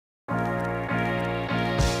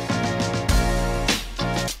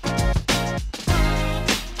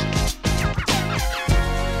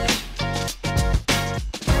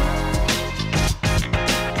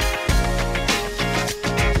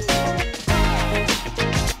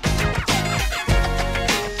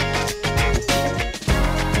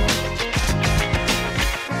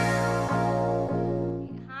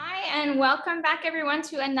welcome back everyone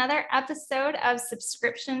to another episode of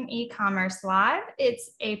Subscription E-Commerce Live.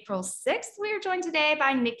 It's April 6th. We are joined today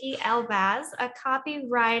by Nikki Elbaz, a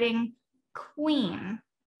copywriting queen,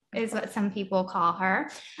 is what some people call her.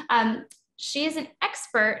 She is an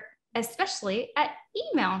expert, especially at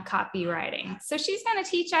email copywriting. So she's going to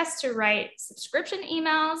teach us to write subscription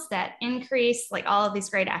emails that increase like all of these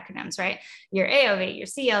great acronyms, right? Your AOV, your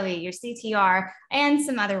CLV, your CTR, and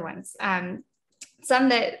some other ones. Some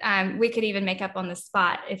that we could even make up on the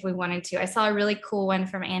spot if we wanted to. I saw a really cool one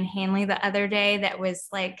from Ann Hanley the other day that was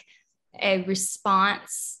like a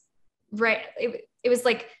response, right? It was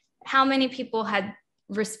like how many people had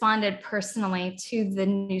responded personally to the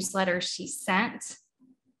newsletter she sent.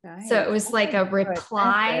 Nice. So it was like a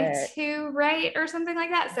reply to, right? Or something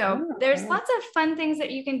like that. So there's lots of fun things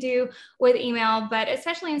that you can do with email, but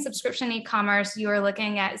especially in subscription e-commerce, you are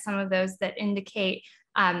looking at some of those that indicate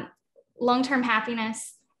long-term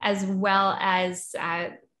happiness as well as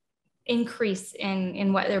increase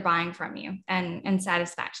in what they're buying from you and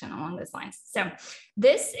satisfaction along those lines. So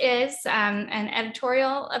this is an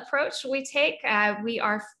editorial approach we take. We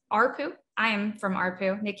are ARPU. I am from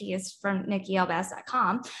ARPU. Nikki is from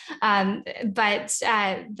NikkiElbaz.com. But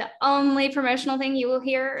the only promotional thing you will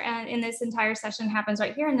hear in this entire session happens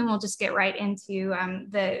right here. And then we'll just get right into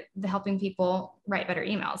the helping people write better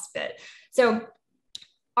emails bit. So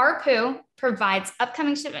ARPU provides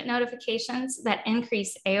upcoming shipment notifications that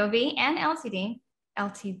increase AOV and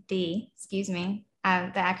LTD, excuse me,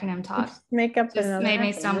 the acronym talk. Just make up just made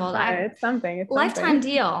me stumble. It's something. Lifetime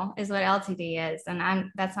deal is what LTD is, and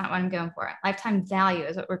that's not what I'm going for. Lifetime value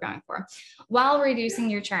is what we're going for, while reducing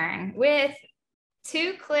your churn with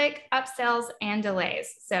 2-click upsells and delays.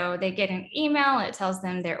 So they get an email, it tells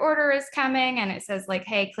them their order is coming, and it says like,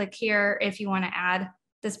 hey, click here if you want to add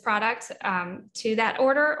this product to that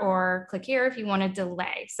order, or click here if you want to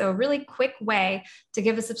delay. So a really quick way to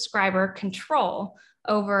give a subscriber control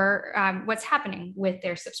over what's happening with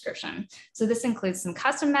their subscription. So this includes some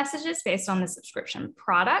custom messages based on the subscription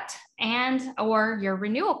product and or your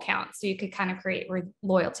renewal count. So you could kind of create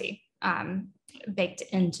loyalty baked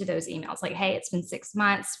into those emails. Like, hey, it's been 6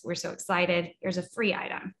 months. We're so excited. Here's a free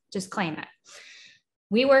item. Just claim it.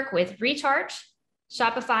 We work with Recharge,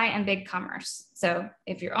 Shopify, and BigCommerce. So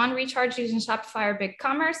if you're on Recharge using Shopify or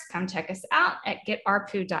BigCommerce, come check us out at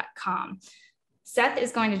getarpu.com. Seth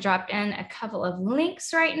is going to drop in a couple of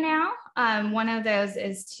links right now. One of those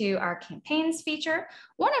is to our campaigns feature.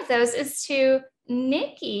 One of those is to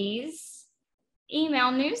Nikki's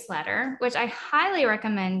email newsletter, which I highly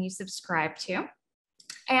recommend you subscribe to.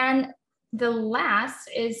 And the last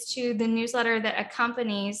is to the newsletter that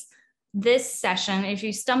accompanies this session. If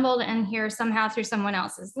you stumbled in here somehow through someone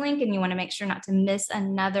else's link and you want to make sure not to miss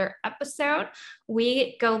another episode,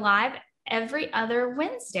 we go live every other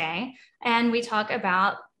Wednesday and we talk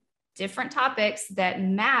about different topics that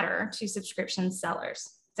matter to subscription sellers.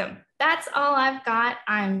 So that's all I've got.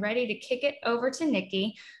 I'm ready to kick it over to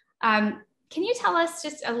Nikki. Can you tell us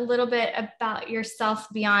just a little bit about yourself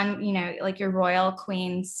beyond, you know, like your royal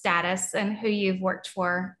queen status and who you've worked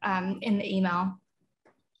for in the email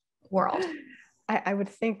world? I would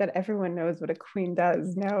think that everyone knows what a queen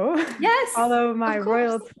does, no? Yes. Follow my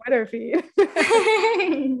royal Twitter feed.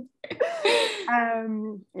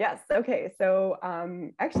 Yes. Okay. So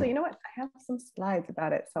actually, you know what? I have some slides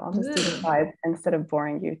about it. So I'll just do the slides instead of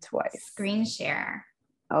boring you twice. Screen share.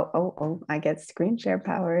 Oh, I get screen share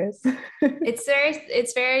powers.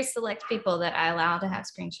 It's very select people that I allow to have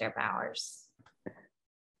screen share powers.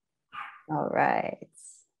 All right.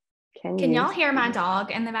 Can y'all hear my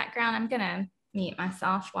dog in the background? I'm going to mute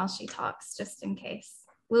myself while she talks, just in case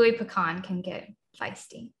Louis Pecan can get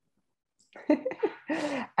feisty.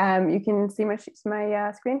 You can see my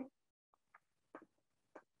screen?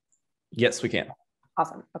 Yes, we can.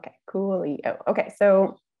 Awesome. Okay, coolio. Okay,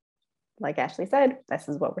 so like Ashley said, this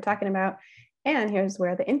is what we're talking about. And here's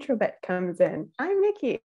where the intro bit comes in. I'm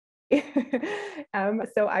Nikki.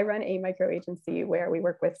 So I run a micro agency where we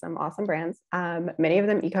work with some awesome brands, many of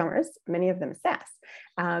them e-commerce, many of them SaaS.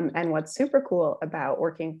 And what's super cool about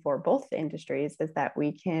working for both industries is that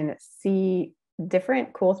we can see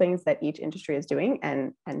different cool things that each industry is doing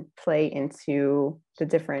and play into the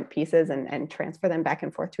different pieces and transfer them back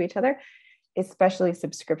and forth to each other, especially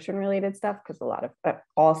subscription related stuff, because a lot of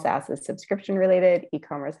all SaaS is subscription related.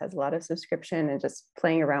 E-commerce has a lot of subscription, and just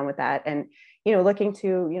playing around with that. And, you know, looking to,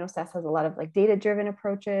 you know, SaaS has a lot of like data driven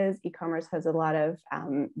approaches. E-commerce has a lot of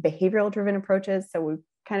behavioral driven approaches. So we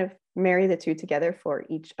kind of marry the two together for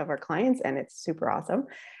each of our clients, and it's super awesome.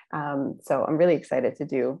 So I'm really excited to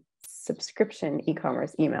do subscription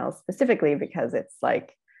e-commerce emails specifically because it's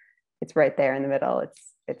like, it's right there in the middle.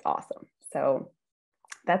 It's awesome. So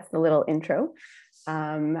that's the little intro,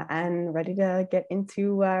 and ready to get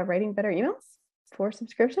into writing better emails for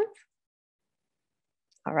subscriptions.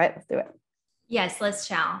 All right, let's do it. Yes, let's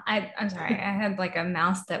chow. I'm sorry. I had like a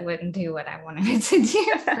mouse that wouldn't do what I wanted it to do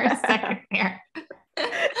for a second there.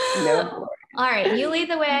 No. All right, you lead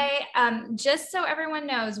the way. Just so everyone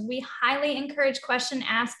knows, we highly encourage question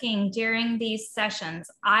asking during these sessions.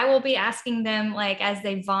 I will be asking them like as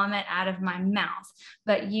they vomit out of my mouth,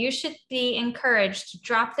 but you should be encouraged to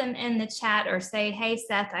drop them in the chat or say, hey,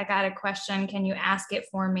 Seth, I got a question. Can you ask it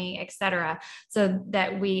for me, etc. So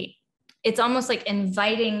that it's almost like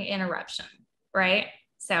inviting interruption, right?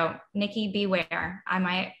 So Nikki, beware. I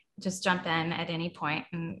might just jump in at any point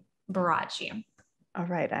and barrage you. All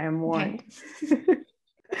right, I am warned. Okay.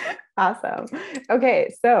 Awesome.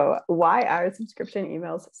 Okay, so why are subscription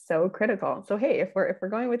emails so critical? So hey, if we're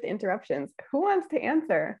going with the interruptions, who wants to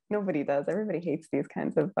answer? Nobody does. Everybody hates these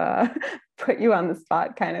kinds of put you on the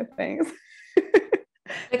spot kind of things.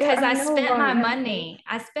 Because I spent my money.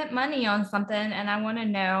 I spent money on something and I want to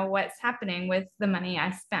know what's happening with the money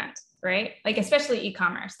I spent, right? Like especially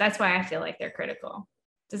e-commerce. That's why I feel like they're critical.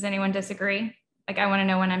 Does anyone disagree? Like I want to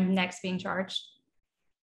know when I'm next being charged.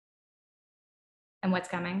 And what's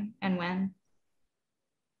coming and when.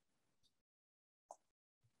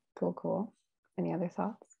 Cool. Any other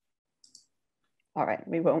thoughts? All right,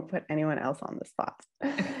 we won't put anyone else on the spot.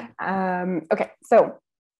 Okay, so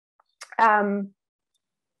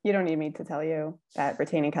you don't need me to tell you that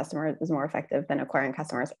retaining customers is more effective than acquiring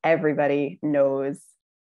customers. Everybody knows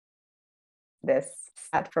this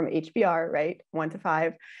stat from HBR, right? 1 to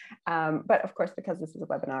 5. But of course, because this is a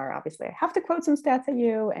webinar, obviously I have to quote some stats at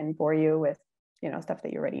you and bore you with stuff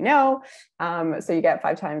that you already know. So you get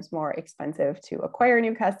 5 times more expensive to acquire a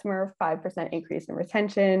new customer, 5% increase in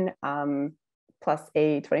retention, plus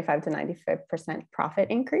a 25 to 95% profit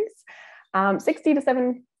increase, 60 to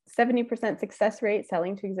 70% success rate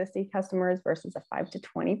selling to existing customers versus a 5 to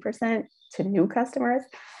 20% to new customers.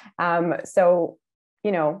 So,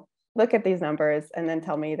 look at these numbers and then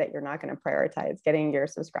tell me that you're not going to prioritize getting your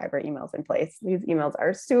subscriber emails in place. These emails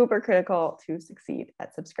are super critical to succeed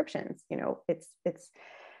at subscriptions. You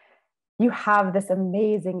have this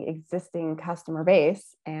amazing existing customer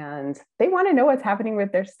base and they want to know what's happening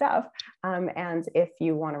with their stuff. And if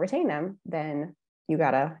you want to retain them, then you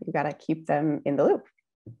gotta keep them in the loop.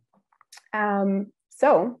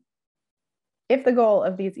 So if the goal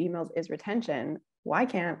of these emails is retention, why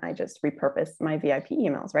can't I just repurpose my VIP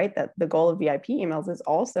emails, right? That the goal of VIP emails is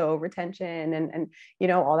also retention and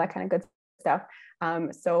all that kind of good stuff.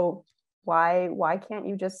 So why can't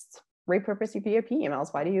you just repurpose your VIP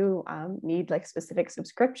emails? Why do you need like specific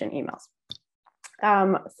subscription emails?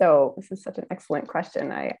 So this is such an excellent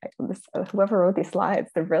question. Whoever wrote these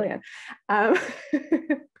slides, they're brilliant.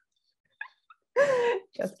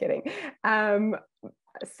 Just kidding.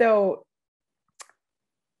 So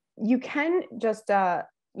you can just have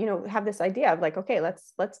this idea of like, okay,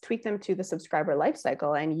 let's tweak them to the subscriber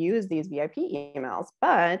lifecycle and use these VIP emails.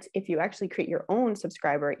 But if you actually create your own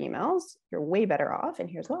subscriber emails, you're way better off. And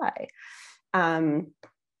here's why.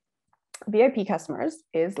 VIP customers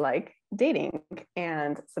is like dating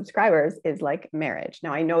and subscribers is like marriage.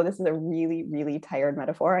 Now, I know this is a really, really tired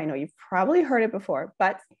metaphor. I know you've probably heard it before,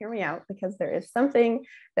 but hear me out because there is something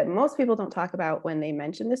that most people don't talk about when they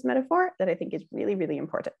mention this metaphor that I think is really, really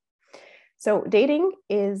important. So dating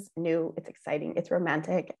is new, it's exciting, it's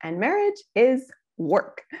romantic, and marriage is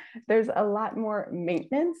work. There's a lot more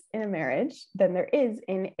maintenance in a marriage than there is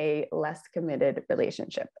in a less committed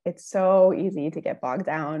relationship. It's so easy to get bogged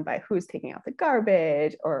down by who's taking out the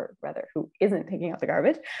garbage, or rather who isn't taking out the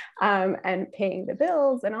garbage, and paying the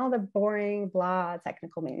bills and all the boring, blah,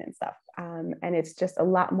 technical maintenance stuff. And it's just a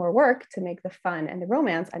lot more work to make the fun and the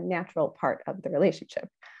romance a natural part of the relationship.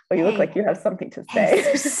 But you look like you have something to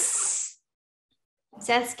say.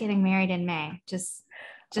 Seth's getting married in May, just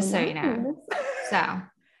so you know. So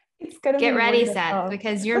it's gonna get ready, Seth,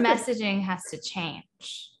 because your messaging has to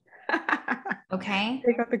change. Okay?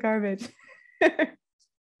 Take out the garbage.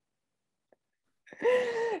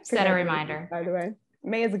 Set a reminder. By the way,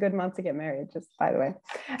 May is a good month to get married, just by the way.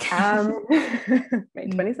 May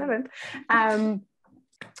 27th.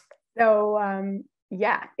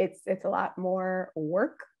 Yeah, it's a lot more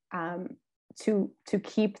work to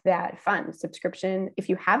keep that fun subscription. If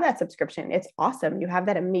you have that subscription, it's awesome. You have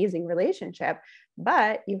that amazing relationship,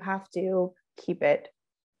 but you have to keep it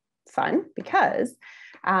fun because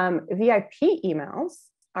VIP emails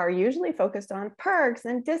are usually focused on perks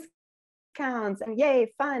and discounts and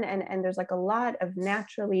yay, fun. And there's like a lot of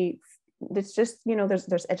naturally it's just,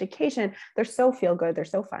 there's education. They're so feel good. They're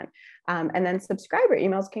so fun. And then subscriber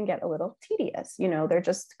emails can get a little tedious. They're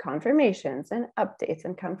just confirmations and updates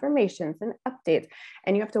and confirmations and updates.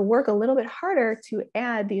 And you have to work a little bit harder to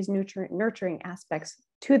add these nurturing aspects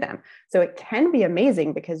to them. So it can be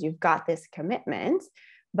amazing because you've got this commitment,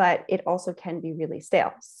 but it also can be really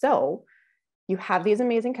stale. So you have these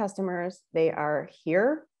amazing customers. They are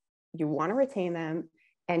here. You want to retain them.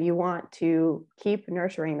 And you want to keep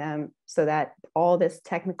nurturing them so that all this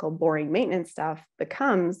technical, boring maintenance stuff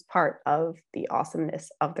becomes part of the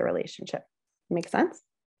awesomeness of the relationship. Make sense?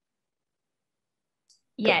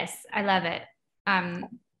 Yes, I love it.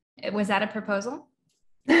 Was that a proposal?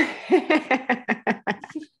 The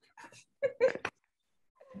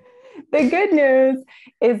good news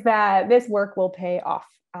is that this work will pay off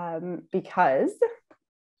because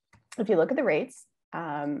if you look at the rates,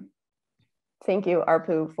 thank you,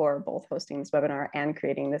 ARPU, for both hosting this webinar and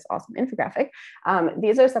creating this awesome infographic.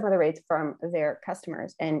 These are some of the rates from their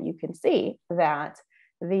customers. And you can see that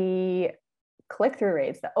the click-through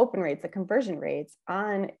rates, the open rates, the conversion rates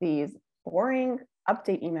on these boring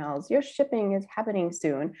update emails, your shipping is happening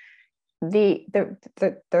soon, they're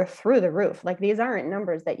through the roof. Like, these aren't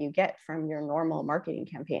numbers that you get from your normal marketing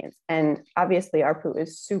campaigns. And obviously ARPU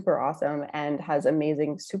is super awesome and has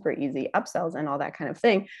amazing, super easy upsells and all that kind of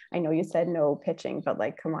thing. I know you said no pitching, but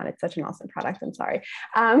like, come on, it's such an awesome product. I'm sorry.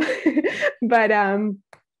 But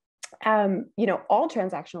all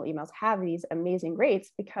transactional emails have these amazing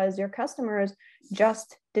rates because your customers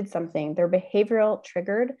just did something. They're behavioral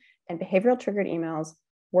triggered, and behavioral triggered emails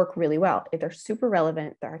work really well. If they're super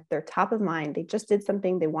relevant, they're top of mind, they just did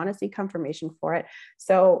something, they want to see confirmation for it.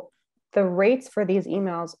 So the rates for these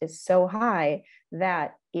emails is so high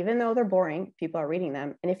that even though they're boring, people are reading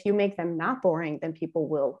them. And if you make them not boring, then people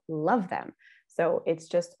will love them. So it's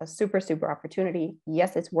just a super, super opportunity.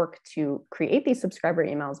 Yes, it's work to create these subscriber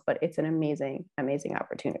emails, but it's an amazing, amazing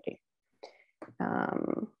opportunity.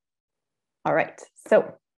 All right.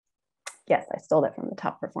 So yes, I stole that from the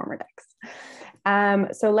top performer decks.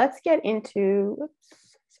 So let's get into,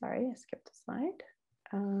 oops, sorry, I skipped a slide.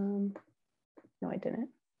 No, I didn't.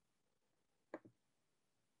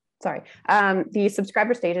 Sorry, the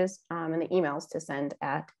subscriber stages and the emails to send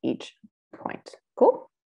at each point. Cool.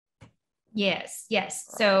 Yes.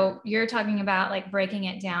 So you're talking about like breaking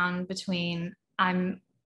it down between I'm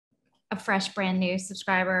a fresh, brand new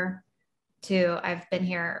subscriber to I've been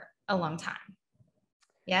here a long time.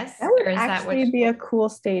 Yes. That would actually be a cool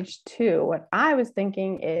stage too. What I was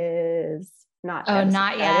thinking is not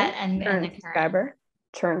yet, and the subscriber.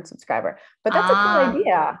 Churn subscriber, but that's a cool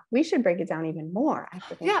idea. We should break it down even more.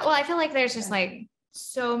 Well, I feel like there's just like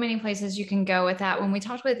so many places you can go with that. When we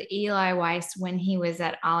talked with Eli Weiss when he was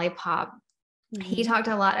at Olipop, he talked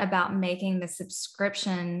a lot about making the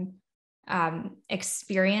subscription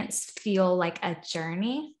experience feel like a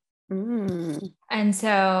journey. And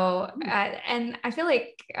so, and I feel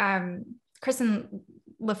like Kristen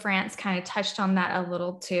LaFrance kind of touched on that a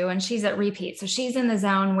little too, and she's at repeat. So she's in the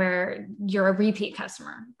zone where you're a repeat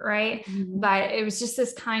customer, right? But it was just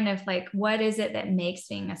this kind of like, what is it that makes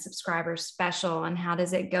being a subscriber special? And how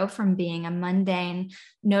does it go from being a mundane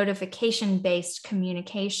notification-based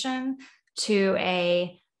communication to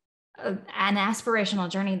an aspirational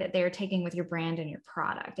journey that they're taking with your brand and your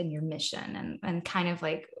product and your mission, and kind of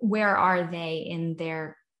like, where are they in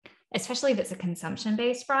their, especially if it's a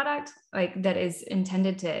consumption-based product, like that is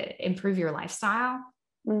intended to improve your lifestyle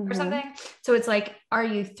or something. So it's like, are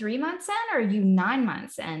you 3 months in, or are you 9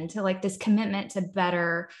 months in to like this commitment to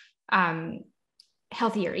better,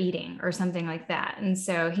 healthier eating or something like that? And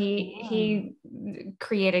so he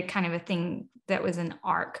created kind of a thing that was an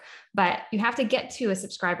arc, but you have to get to a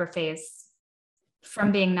subscriber phase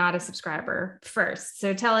from being not a subscriber first.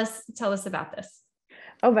 So tell us about this.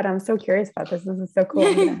 Oh, but I'm so curious about this. This is so cool.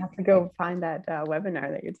 I'm gonna have to go find that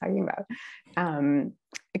webinar that you're talking about,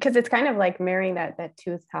 because it's kind of like marrying that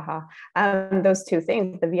tooth, those two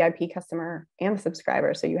things, the VIP customer and the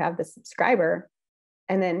subscriber. So you have the subscriber,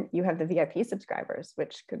 and then you have the VIP subscribers,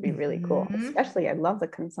 which could be really cool. Especially, I love the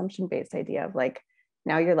consumption-based idea of like,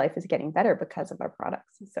 now your life is getting better because of our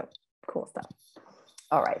products. So cool stuff.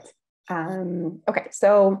 All right. Okay.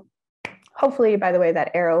 So hopefully, by the way, that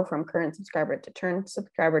arrow from current subscriber to churn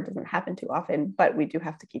subscriber doesn't happen too often, but we do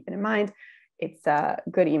have to keep it in mind. it's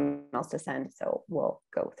good emails to send. So we'll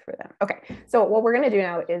go through them. Okay. So what we're going to do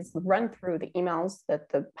now is run through the emails,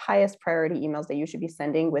 the highest priority emails that you should be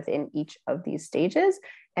sending within each of these stages.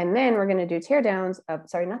 And then we're going to do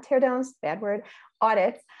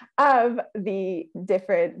audits of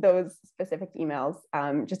those specific emails,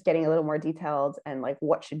 just getting a little more detailed and like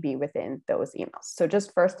what should be within those emails. So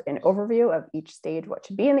just first an overview of each stage, what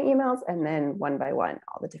should be in the emails, and then one by one,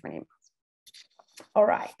 all the different emails. All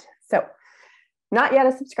right. So not yet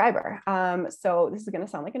a subscriber. So this is going to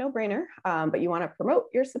sound like a no-brainer, but you want to promote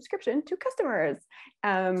your subscription to customers.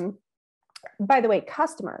 By the way,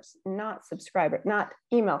 customers, not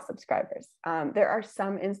email subscribers. There are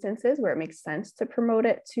some instances where it makes sense to promote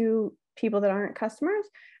it to people that aren't customers,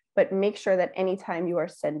 but make sure that anytime you are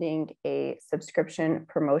sending a subscription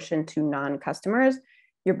promotion to non-customers,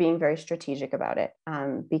 you're being very strategic about it,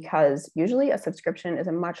 because usually a subscription is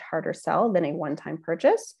a much harder sell than a one-time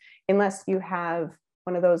purchase, unless you have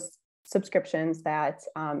one of those subscriptions that,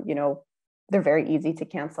 they're very easy to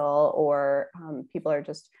cancel, or people are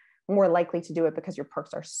just more likely to do it because your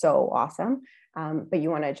perks are so awesome. But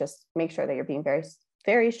you want to just make sure that you're being very,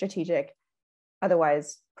 very strategic.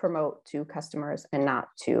 Otherwise, promote to customers and not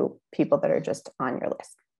to people that are just on your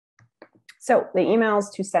list. So the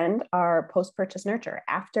emails to send are post-purchase nurture.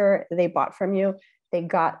 After they bought from you, they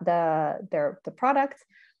got the product,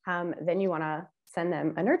 then you want to send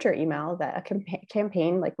them a nurture email, a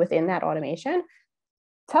campaign like within that automation,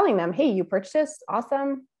 telling them, hey, you purchased,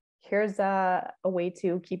 awesome. Here's a way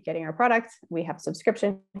to keep getting our product. We have a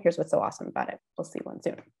subscription. Here's what's so awesome about it. We'll see one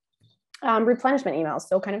soon. Replenishment emails,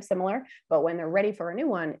 so kind of similar, but when they're ready for a new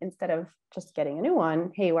one, instead of just getting a new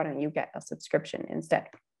one, hey, why don't you get a subscription instead?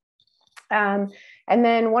 And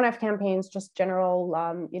then one-off campaigns, just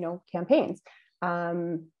general, campaigns.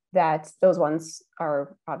 That those ones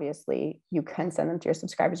are obviously, you can send them to your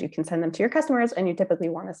subscribers, you can send them to your customers, and you typically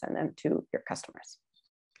want to send them to your customers.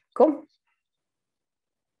 Cool.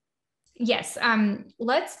 Yes.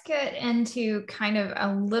 Let's get into kind of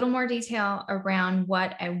a little more detail around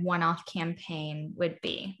what a one-off campaign would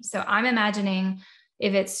be. So I'm imagining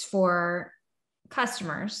if it's for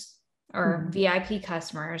customers or VIP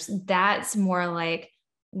customers, that's more like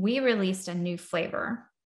we released a new flavor,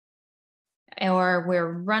 or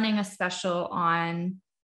we're running a special on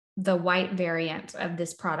the white variant of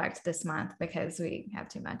this product this month because we have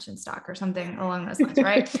too much in stock or something along those lines,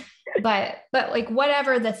 right? but like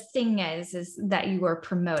whatever the thing is that you are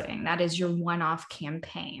promoting, that is your one-off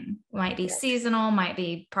campaign. Might be seasonal, might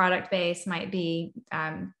be product-based, might be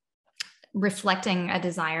reflecting a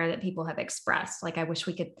desire that people have expressed. Like, I wish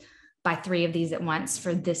we could buy 3 of these at once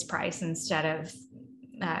for this price instead of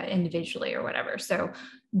individually or whatever. So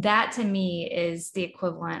that to me is the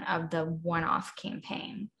equivalent of the one-off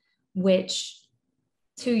campaign, which,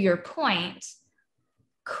 to your point,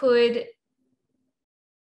 could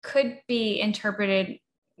be interpreted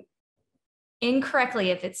incorrectly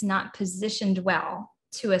if it's not positioned well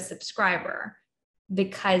to a subscriber,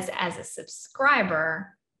 because as a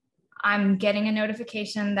subscriber, I'm getting a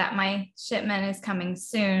notification that my shipment is coming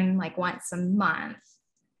soon, like once a month.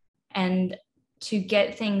 And to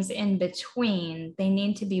get things in between, they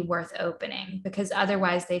need to be worth opening, because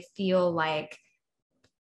otherwise they feel like,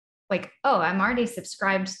 oh, I'm already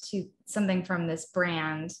subscribed to something from this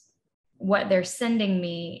brand. What they're sending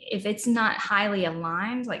me, if it's not highly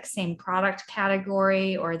aligned, like same product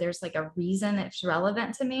category, or there's like a reason it's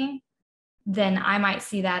relevant to me, then I might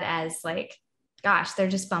see that as like, gosh, they're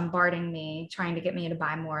just bombarding me, trying to get me to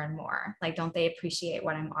buy more and more. Like, don't they appreciate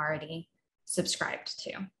what I'm already subscribed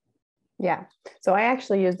to? Yeah. So I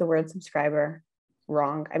actually use the word subscriber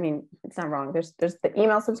wrong. I mean, it's not wrong. There's the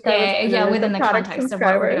email subscribers. Yeah, within the context of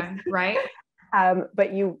what we're doing, right?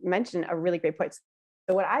 But you mentioned a really great point.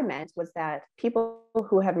 So what I meant was that people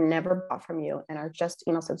who have never bought from you and are just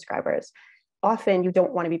email subscribers, often you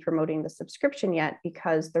don't want to be promoting the subscription yet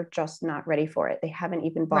because they're just not ready for it. They haven't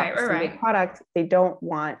even bought a single product. They don't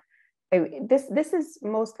want this is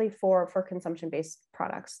mostly for consumption-based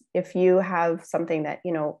products. If you have something that,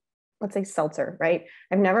 let's say seltzer, right?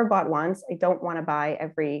 I've never bought once. I don't want to buy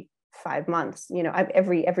every 5 months.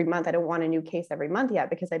 Every month. I don't want a new case every month yet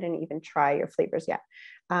because I didn't even try your flavors yet.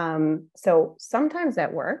 So sometimes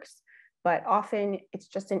that works, but often it's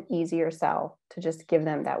just an easier sell to just give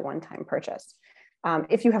them that one-time purchase.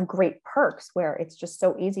 If you have great perks where it's just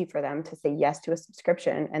so easy for them to say yes to a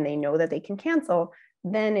subscription and they know that they can cancel,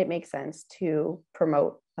 then it makes sense to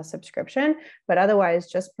promote a subscription. But otherwise,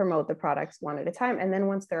 just promote the products one at a time. And then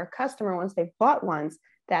once they're a customer, once they've bought once,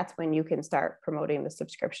 that's when you can start promoting the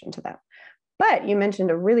subscription to them. But you mentioned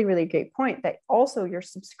a really, really great point that also your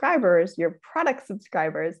subscribers, your product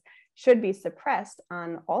subscribers, should be suppressed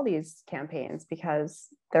on all these campaigns because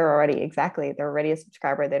they're already a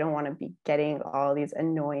subscriber. They don't want to be getting all these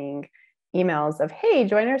annoying emails of, hey,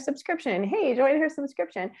 join our subscription. Hey, join our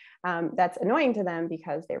subscription. That's annoying to them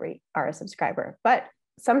because they already are a subscriber. But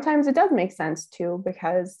sometimes it does make sense too,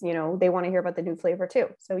 because, you know, they want to hear about the new flavor too.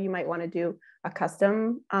 So you might want to do a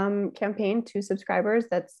custom campaign to subscribers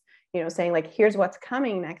that's, you know, saying like, here's what's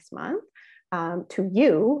coming next month to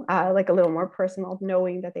you, like a little more personal,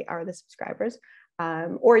 knowing that they are the subscribers.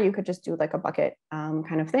 Or you could just do like a bucket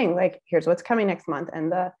kind of thing, like here's what's coming next month.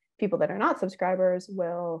 And the people that are not subscribers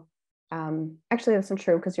will, actually that's not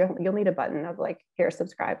true, because you'll need a button of like, here,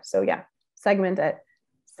 subscribe. So yeah, segment it,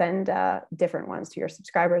 send different ones to your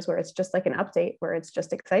subscribers where it's just like an update, where it's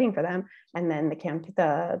just exciting for them. And then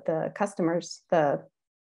the customers, the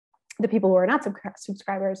people who are not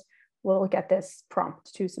subscribers will get this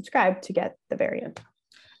prompt to subscribe to get the variant.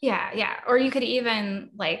 Yeah. Yeah. Or you could even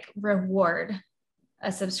like reward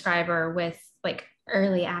a subscriber with like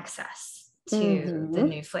early access to the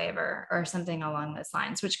new flavor or something along those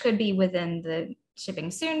lines, which could be within the shipping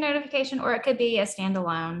soon notification, or it could be a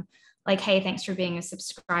standalone, like, hey, thanks for being a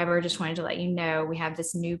subscriber. Just wanted to let you know we have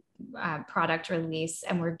this new product release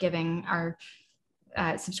and we're giving our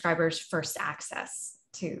subscribers first access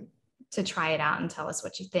to try it out and tell us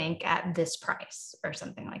what you think at this price or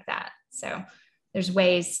something like that. So there's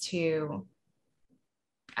ways to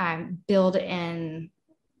build in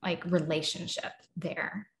like relationship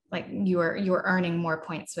there. Like you're earning more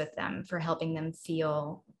points with them for helping them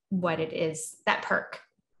feel what it is, that perk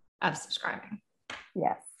of subscribing.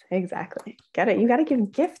 Yes, exactly. Get it. You got to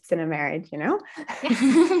give gifts in a marriage, you know?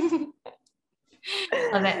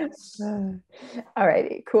 Love it. All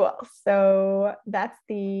righty, cool. So that's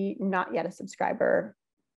the not yet a subscriber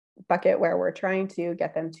bucket, where we're trying to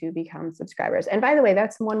get them to become subscribers. And by the way,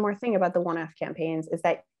 that's one more thing about the one-off campaigns, is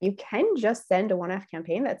that you can just send a one-off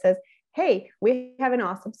campaign that says, hey, we have an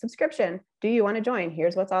awesome subscription. Do you want to join?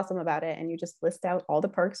 Here's what's awesome about it. And you just list out all the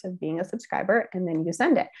perks of being a subscriber, and then you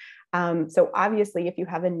send it. So obviously, if you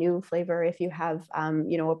have a new flavor, if you have,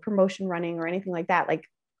 you know, a promotion running or anything like that, like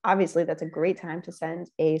obviously that's a great time to send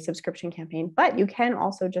a subscription campaign. But you can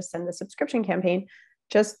also just send the subscription campaign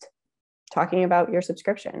just talking about your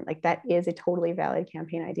subscription. Like that is a totally valid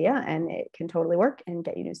campaign idea, and it can totally work and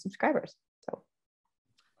get you new subscribers. So,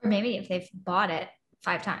 or maybe if they've bought it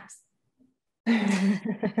 5 times.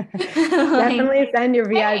 Definitely send your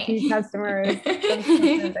VIP customers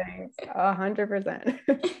subscription things. 100%.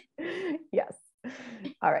 Yes.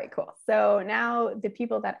 All right, cool. So now the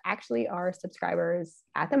people that actually are subscribers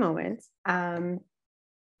at the moment,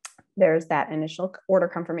 there's that initial order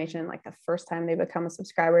confirmation. Like the first time they become a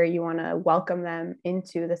subscriber, you want to welcome them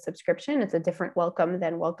into the subscription. It's a different welcome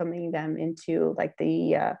than welcoming them into like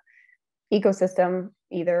the ecosystem,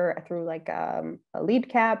 either through like a lead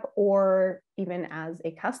cap or even as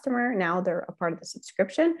a customer. Now they're a part of the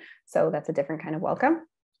subscription. So that's a different kind of welcome.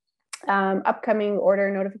 Upcoming order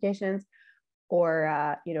notifications,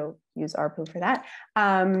 or, you know, use ARPU for that.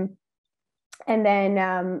 And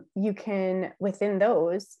then you can, within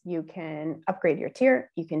those, you can upgrade your tier,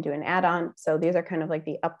 you can do an add-on. So these are kind of like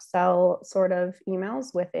the upsell sort of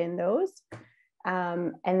emails within those.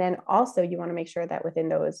 And then also you want to make sure that within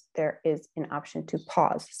those, there is an option to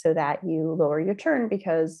pause so that you lower your churn,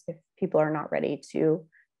 because if people are not ready to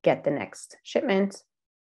get the next shipment,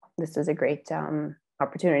 this is a great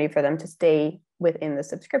opportunity for them to stay within the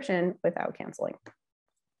subscription without canceling.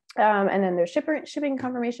 And then there's shipping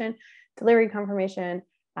confirmation, delivery confirmation,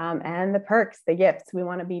 and the perks, the gifts. We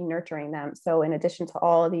want to be nurturing them. So in addition to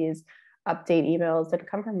all of these update emails and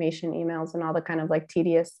confirmation emails and all the kind of like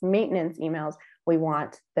tedious maintenance emails, we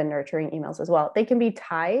want the nurturing emails as well. They can be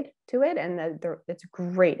tied to it, and it's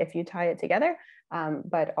great if you tie it together,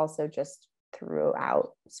 but also just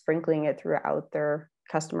sprinkling it throughout their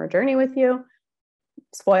customer journey with you.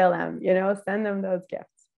 Spoil them, you know, send them those gifts.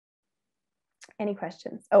 Any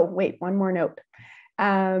questions? Oh, wait, one more note.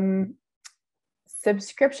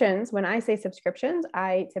 Subscriptions, when I say subscriptions,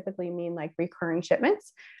 I typically mean like recurring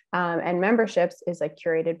shipments, and memberships is like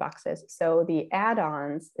curated boxes. So the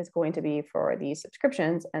add-ons is going to be for the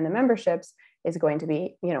subscriptions, and the memberships is going to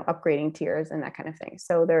be, you know, upgrading tiers and that kind of thing.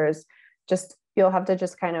 So you'll have to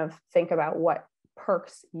just kind of think about what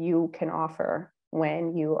perks you can offer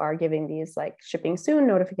when you are giving these like shipping soon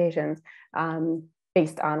notifications,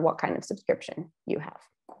 based on what kind of subscription you have.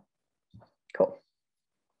 Cool.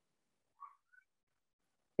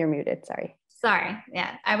 You're muted, sorry. Sorry.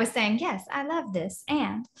 Yeah, I was saying, yes, I love this.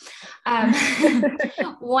 And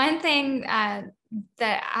one thing that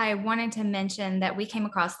I wanted to mention that we came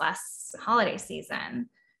across last holiday season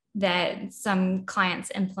that some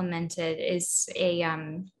clients implemented is a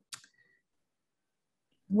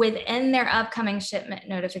within their upcoming shipment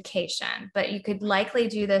notification, but you could likely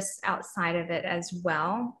do this outside of it as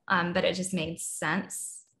well. But it just made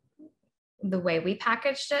sense the way we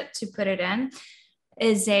packaged it to put it in,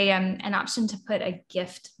 is an option to put a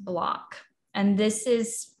gift block. And this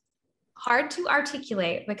is hard to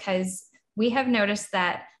articulate because we have noticed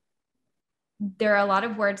that there are a lot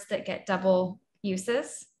of words that get double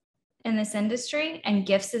uses in this industry, and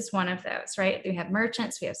gifts is one of those, right? We have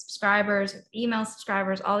merchants, we have subscribers, we have email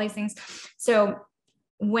subscribers, all these things. So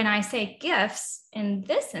when I say gifts in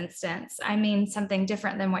this instance, I mean something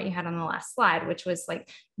different than what you had on the last slide, which was like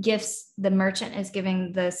gifts the merchant is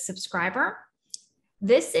giving the subscriber.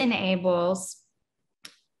 This enables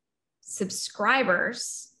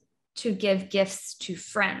subscribers to give gifts to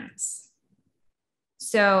friends.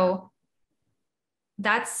 So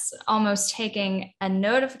that's almost taking a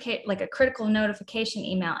notification, like a critical notification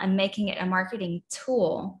email, and making it a marketing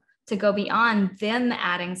tool to go beyond them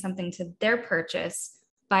adding something to their purchase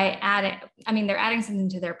by adding, I mean, they're adding something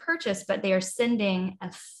to their purchase, but they are sending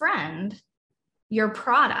a friend your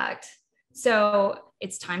product. So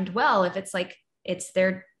it's timed well if it's like, it's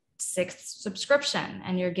their 6th subscription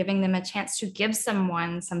and you're giving them a chance to give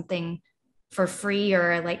someone something for free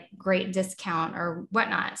or like great discount or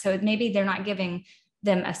whatnot. So maybe they're not giving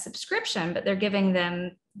them a subscription, but they're giving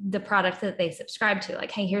them the product that they subscribe to.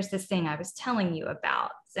 Like, hey, here's this thing I was telling you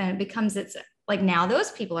about. And it becomes, it's like now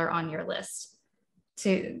those people are on your list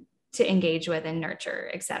to engage with and nurture,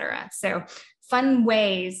 et cetera. So fun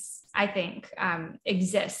ways, I think,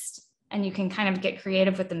 exist, and you can kind of get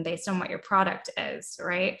creative with them based on what your product is,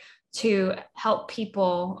 right? To help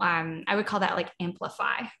people, I would call that like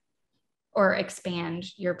amplify or expand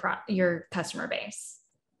your customer base.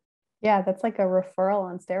 Yeah, that's like a referral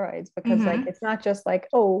on steroids, because like, it's not just like,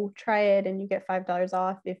 oh, try it and you get $5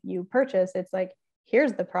 off if you purchase. It's like,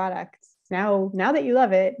 here's the product. Now that you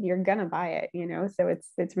love it, you're gonna buy it, you know? So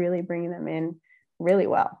it's really bringing them in really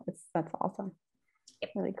well. That's awesome.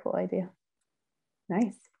 Really cool idea.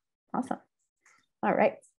 Nice. Awesome. All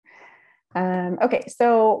right. Okay.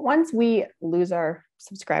 So once we lose our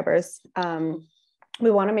subscribers, we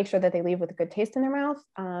want to make sure that they leave with a good taste in their mouth.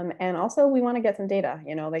 And also we want to get some data,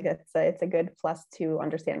 you know, like it's a good plus to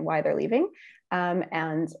understand why they're leaving.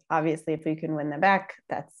 And obviously if we can win them back,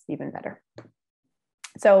 that's even better.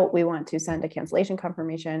 So we want to send a cancellation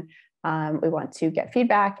confirmation. We want to get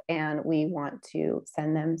feedback, and we want to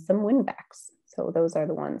send them some win backs. So those are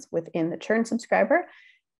the ones within the churn subscriber.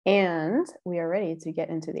 And we are ready to get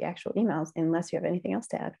into the actual emails, unless you have anything else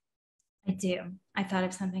to add. I do. I thought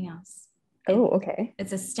of something else. Oh, okay.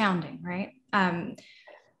 It's astounding, right?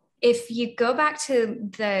 If you go back to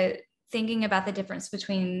the thinking about the difference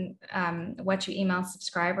between what you email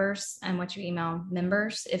subscribers and what you email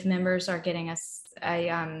members, if members are getting a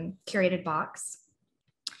curated box,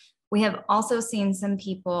 we have also seen some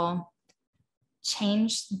people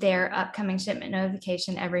change their upcoming shipment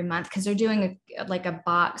notification every month because they're doing a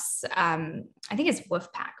box. I think it's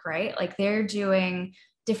Wolfpack, right? Like they're doing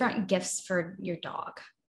different gifts for your dog,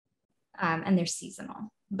 and they're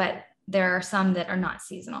seasonal, but there are some that are not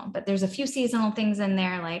seasonal, but there's a few seasonal things in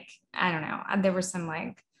there. Like, I don't know, there were some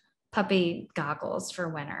like puppy goggles for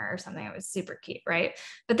winter or something. It was super cute, right?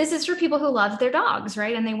 But this is for people who love their dogs,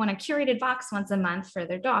 right? And they want a curated box once a month for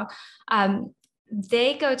their dog.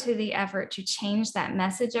 They go to the effort to change that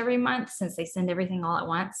message every month, since they send everything all at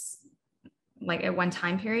once, like at one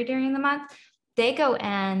time period during the month. They go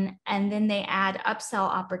in and then they add upsell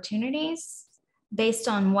opportunities based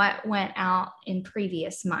on what went out in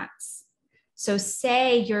previous months. So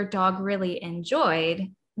say your dog really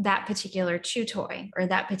enjoyed that particular chew toy or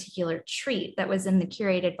that particular treat that was in the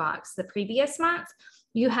curated box the previous month,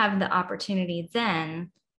 you have the opportunity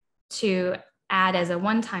then to add as a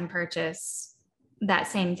one-time purchase that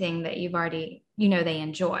same thing that you've already, you know, they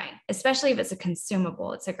enjoy. Especially if it's a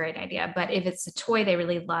consumable, it's a great idea. But if it's a toy they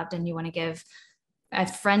really loved and you want to give a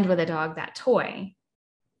friend with a dog that toy,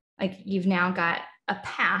 like you've now got a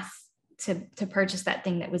path to purchase that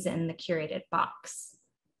thing that was in the curated box.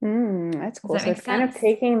 That's cool. So it's kind of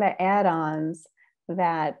taking the add-ons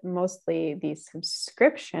that mostly these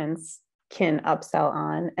subscriptions can upsell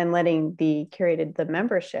on, and letting the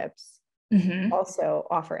memberships also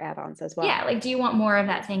offer add-ons as well. Yeah. Like, do you want more of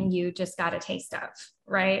that thing you just got a taste of,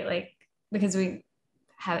 right? Like, because we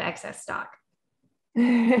have excess stock.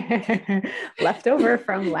 Leftover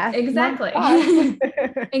from last exactly month.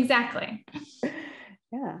 Exactly.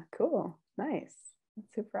 Yeah, cool. Nice.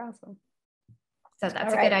 That's super awesome. So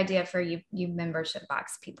that's a good idea for you membership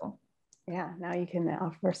box people. Yeah, now you can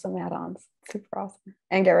offer some add-ons. Super awesome.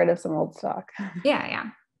 And get rid of some old stock. Yeah.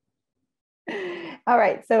 All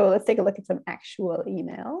right, so let's take a look at some actual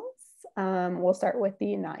emails. We'll start with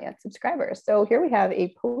the not yet subscribers. So here we have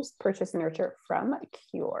a post-purchase nurture from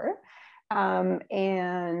Cure.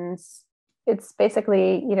 And it's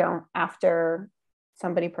basically, after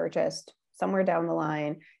somebody purchased, somewhere down the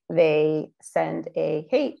line, they send a,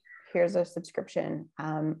 hey, here's a subscription.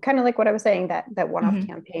 Kind of like what I was saying, that one-off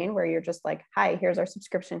campaign where you're just like, hi, here's our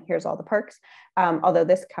subscription, here's all the perks. Although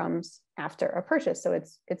this comes after a purchase. So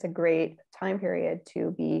it's a great time period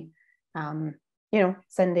to be,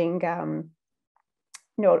 sending,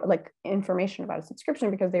 like information about a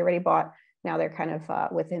subscription because they already bought. Now they're kind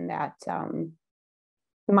of within that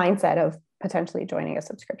mindset of potentially joining a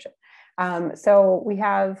subscription. So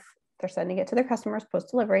they're sending it to their customers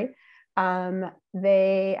post-delivery.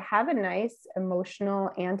 They have a nice emotional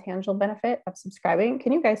and tangible benefit of subscribing.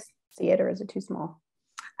 Can you guys see it, or is it too small?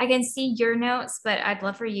 I can see your notes, but I'd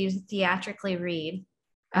love for you to theatrically read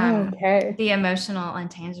Okay. the emotional and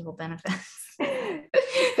tangible benefits.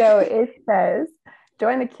 So it says,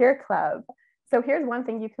 join the Cure Club. So here's one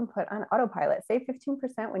thing you can put on autopilot. Save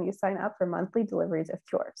 15% when you sign up for monthly deliveries of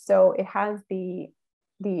Cure. So it has the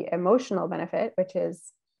emotional benefit, which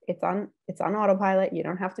is it's on autopilot. You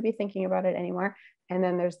don't have to be thinking about it anymore. And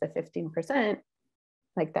then there's the 15%,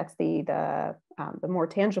 like that's the more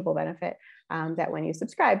tangible benefit, that when you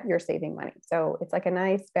subscribe, you're saving money. So it's like a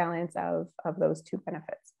nice balance of those two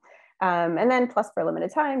benefits. And then plus for a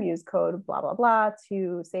limited time, use code blah, blah, blah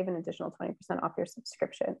to save an additional 20% off your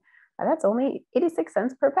subscription. That's only 86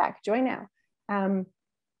 cents per pack. Join now.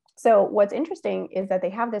 So what's interesting is that they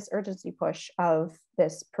have this urgency push of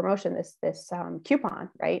this promotion, this coupon,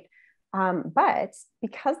 right? But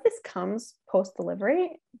because this comes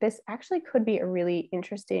post-delivery, this actually could be a really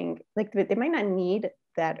interesting, like they might not need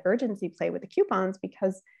that urgency play with the coupons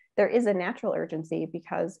because there is a natural urgency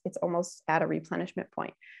because it's almost at a replenishment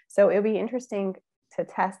point. So it'll be interesting to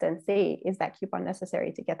test and see, is that coupon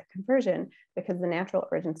necessary to get the conversion, because the natural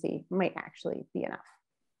urgency might actually be enough.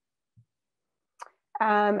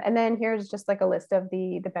 And then here's just like a list of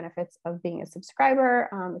the benefits of being a subscriber.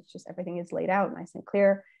 It's just everything is laid out nice and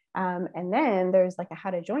clear. And then there's like a how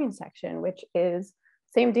to join section, which is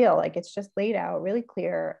same deal. Like it's just laid out really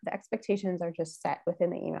clear. The expectations are just set within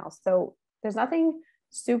the email. So there's nothing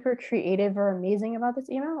super creative or amazing about this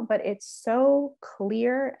email, but it's so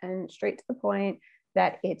clear and straight to the point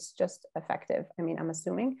that it's just effective. I mean, I'm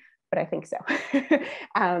assuming, but I think so.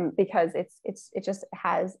 Because it just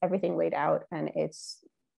has everything laid out, and it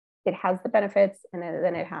has the benefits, and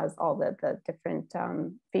then it has all the different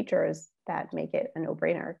features that make it a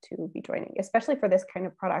no-brainer to be joining, especially for this kind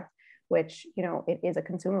of product, which, it is a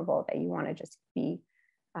consumable that you want to just be,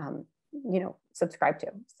 subscribe to.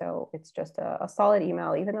 So it's just a solid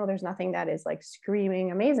email, even though there's nothing that is like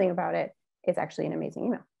screaming amazing about it. It's actually an amazing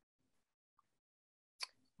email.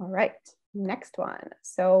 All right, next one.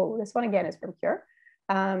 So this one again is from Cure.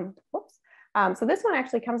 So this one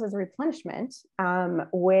actually comes as a replenishment,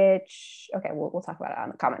 which, okay, we'll talk about it on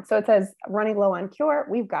the comments. So it says, running low on Cure,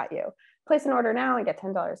 we've got you. Place an order now and get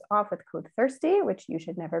 $10 off with code THIRSTY, which you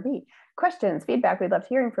should never be. Questions, feedback, we'd love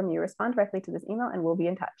hearing from you. Respond directly to this email and we'll be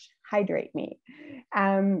in touch. Hydrate me.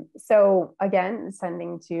 So again,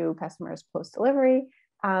 sending to customers post-delivery.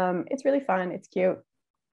 It's really fun, it's cute.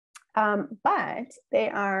 But they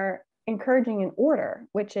are encouraging an order,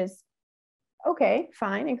 which is okay,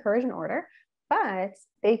 fine, encourage an order, but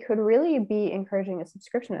they could really be encouraging a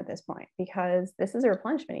subscription at this point, because this is a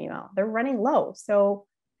replenishment email. They're running low. So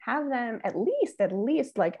have them at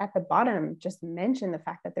least like at the bottom, just mention the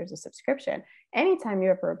fact that there's a subscription. Anytime you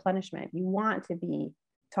have a replenishment, you want to be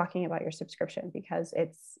talking about your subscription, because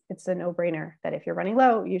it's a no-brainer that if you're running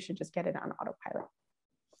low, you should just get it on autopilot.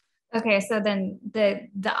 Okay, so then the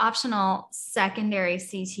optional secondary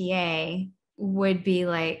CTA would be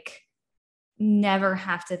like, never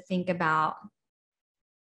have to think about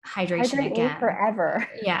hydration again forever.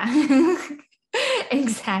 Yeah.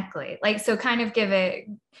 Exactly. Like, so kind of give it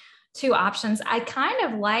two options. I kind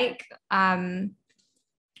of like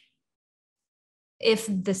if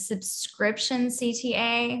the subscription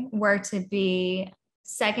CTA were to be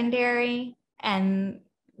secondary and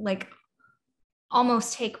like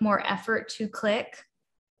almost take more effort to click,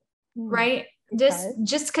 right?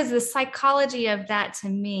 Just because the psychology of that to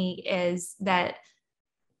me is that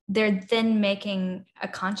they're then making a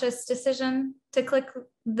conscious decision to click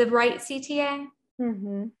the right CTA.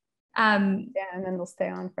 Mm-hmm. And then they'll stay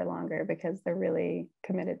on for longer because they're really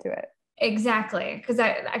committed to it. Exactly. Because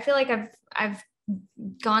I feel like I've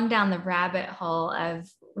gone down the rabbit hole of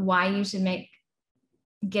why you should make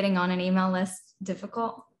getting on an email list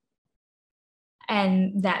difficult.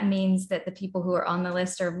 And that means that the people who are on the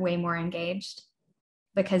list are way more engaged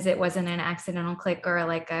because it wasn't an accidental click or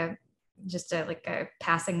like a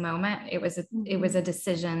passing moment. It was a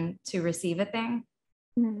decision to receive a thing.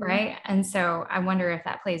 Mm-hmm. Right. And so I wonder if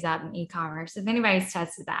that plays out in e-commerce. If anybody's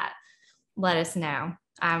tested that, let us know.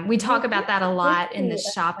 We talk about that a lot in the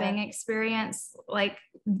shopping experience, like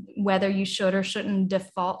whether you should or shouldn't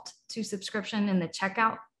default to subscription in the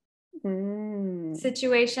checkout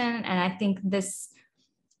situation. And I think this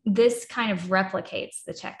kind of replicates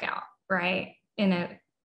the checkout, right? In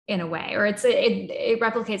a way, or it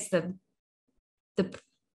replicates the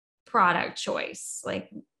product choice, like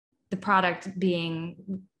the product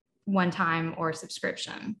being one time or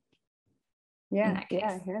subscription. Yeah,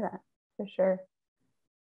 I hear that for sure.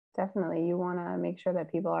 Definitely. You want to make sure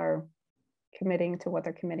that people are committing to what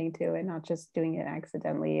they're committing to and not just doing it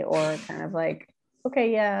accidentally or kind of like,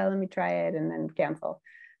 okay, yeah, let me try it and then cancel.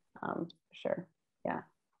 Sure. Yeah.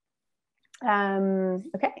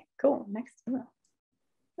 Okay, cool. Next email.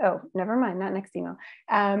 Oh, never mind. Not next email.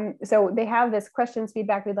 So they have this questions,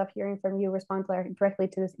 feedback. We'd love hearing from you. Respond directly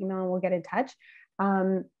to this email and we'll get in touch.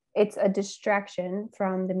 It's a distraction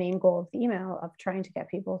from the main goal of the email of trying to get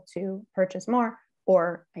people to purchase more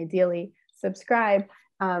or ideally subscribe.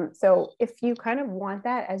 So if you kind of want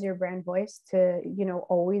that as your brand voice to,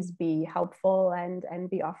 always be helpful and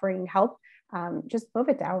be offering help, just move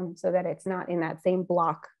it down so that it's not in that same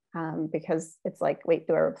block. Because it's like, wait,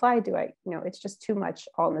 do I reply? Do I, it's just too much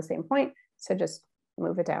all in the same point. So just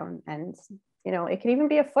move it down. And, it can even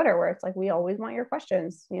be a footer where it's like, we always want your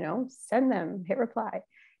questions, send them, hit reply.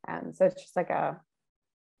 So it's just like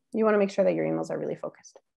you want to make sure that your emails are really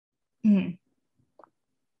focused. Mm-hmm.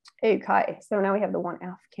 Okay, so now we have the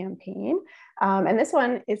 1F campaign. And this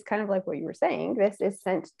one is kind of like what you were saying. This is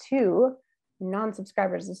sent to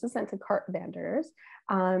non-subscribers. This is sent to cart vendors.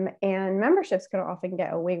 And memberships can often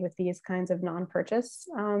get away with these kinds of non-purchase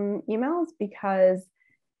emails because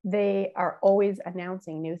they are always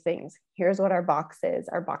announcing new things. Here's what our box is.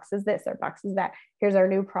 Our box is this, our box is that. Here's our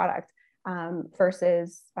new product.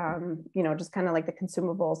 Versus, just kind of like the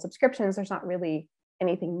consumable subscriptions. There's not really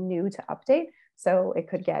anything new to update. So it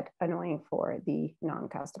could get annoying for the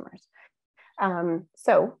non-customers.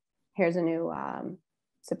 So here's a new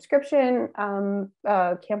subscription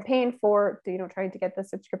campaign for, trying to get the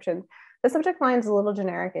subscription. The subject line is a little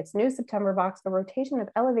generic. It's new September box, a rotation of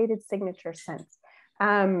elevated signature scents.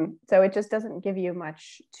 So it just doesn't give you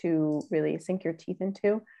much to really sink your teeth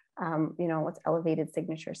into. What's elevated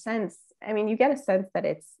signature scents? I mean, you get a sense that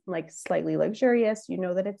it's like slightly luxurious,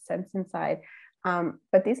 that it's scents inside.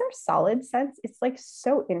 But these are solid scents. It's like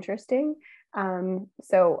so interesting.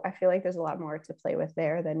 So I feel like there's a lot more to play with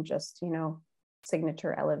there than just,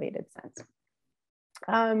 signature elevated scents.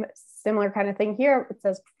 Similar kind of thing here. It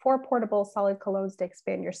says 4 portable solid colognes to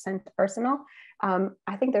expand your scent arsenal.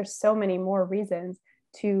 I think there's so many more reasons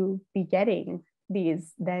to be getting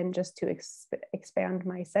these than just to expand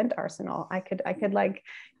my scent arsenal. I could like,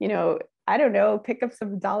 I don't know, pick up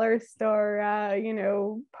some dollar store,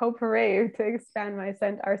 potpourri to expand my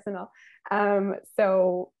scent arsenal.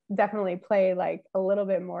 So definitely play like a little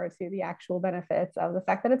bit more to the actual benefits of the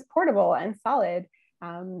fact that it's portable and solid,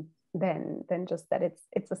 than just that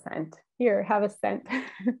it's a scent. Here, have a scent.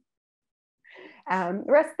 The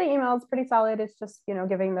rest of the email is pretty solid. It's just,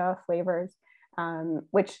 giving the flavors,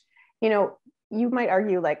 which, you might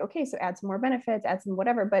argue like, okay, so add some more benefits, add some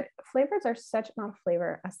whatever, but flavors are not a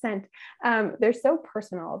flavor, a scent. They're so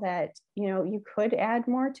personal that, you could add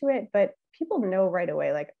more to it, but people know right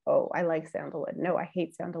away, like, oh, I like sandalwood. No, I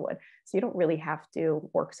hate sandalwood. So you don't really have to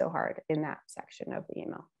work so hard in that section of the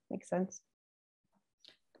email. Makes sense?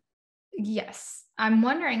 Yes. I'm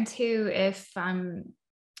wondering too, if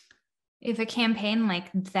a campaign like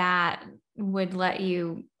that would let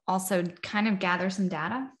you also kind of gather some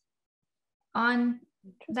data on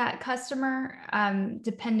that customer,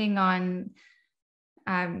 depending on,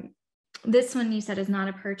 this one you said is not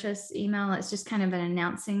a purchase email. It's just kind of an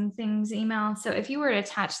announcing things email. So if you were to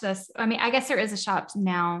attach this, I mean, I guess there is a Shop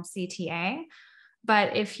Now CTA,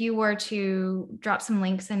 but if you were to drop some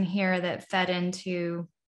links in here that fed into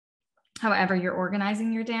however you're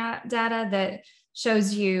organizing your data that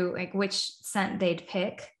shows you like which scent they'd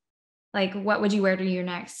pick, like what would you wear to your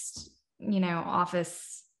next,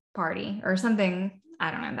 office party or something.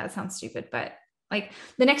 I don't know. That sounds stupid, but like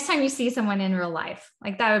the next time you see someone in real life,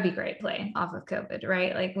 like that would be great play off of COVID,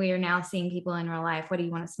 right? Like we are now seeing people in real life. What do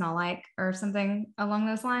you want to smell like or something along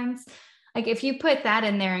those lines? Like if you put that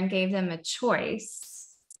in there and gave them a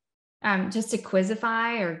choice, just to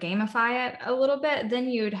quizify or gamify it a little bit, then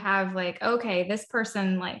you'd have like, okay, this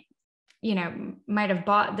person like, might have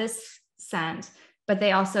bought this scent, but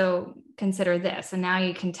they also consider this. And now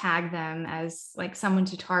you can tag them as like someone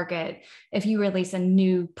to target if you release a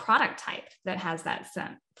new product type that has that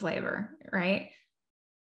scent flavor, right?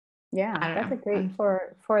 Yeah, that's a great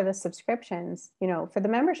for the subscriptions. For the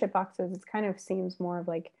membership boxes, it kind of seems more of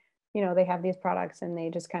like, they have these products and they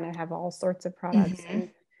just kind of have all sorts of products and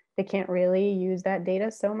they can't really use that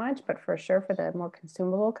data so much. But for sure, for the more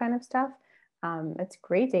consumable kind of stuff, it's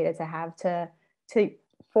great data to have to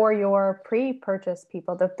for your pre-purchase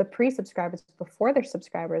people, the pre-subscribers before they're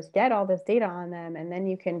subscribers, get all this data on them, and then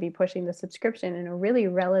you can be pushing the subscription in a really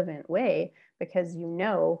relevant way because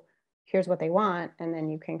here's what they want, and then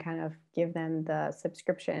you can kind of give them the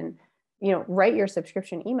subscription, write your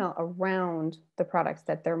subscription email around the products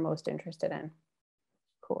that they're most interested in.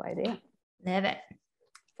 Cool idea. Love it.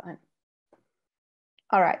 Fun.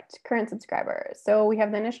 All right, current subscribers. So we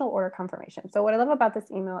have the initial order confirmation. So what I love about this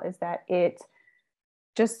email is that it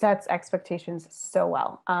just sets expectations so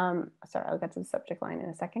well. Sorry, I'll get to the subject line in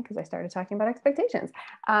a second because I started talking about expectations.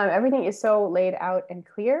 Everything is so laid out and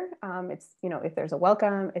clear. It's, if there's a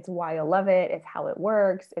welcome, it's why you'll love it, it's how it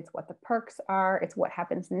works, it's what the perks are, it's what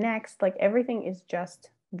happens next. Like everything is just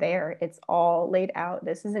there. It's all laid out.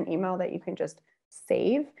 This is an email that you can just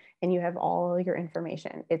save and you have all your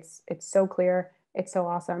information. It's so clear. It's so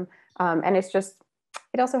awesome. And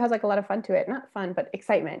it also has like a lot of fun to it. Not fun, but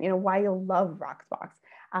excitement, why you'll love Rocksbox.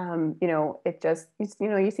 It just,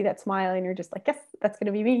 you see that smile and you're just like, yes, that's going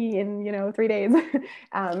to be me in, 3 days.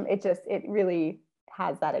 It really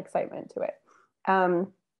has that excitement to it.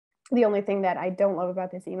 The only thing that I don't love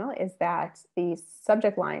about this email is that the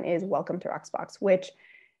subject line is welcome to Rocksbox, which,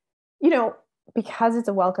 because it's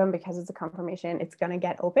a welcome, because it's a confirmation, it's going to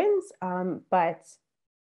get opens. But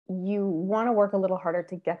you want to work a little harder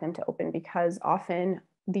to get them to open because often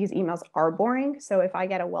these emails are boring. So if I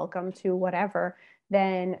get a welcome to whatever,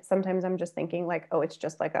 then sometimes I'm just thinking like, oh, it's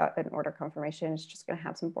just like an order confirmation. It's just going to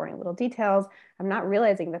have some boring little details. I'm not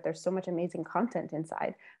realizing that there's so much amazing content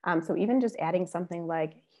inside. So even just adding something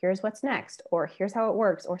like, here's what's next, or here's how it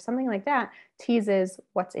works, or something like that teases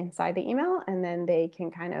what's inside the email. And then they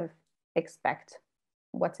can kind of expect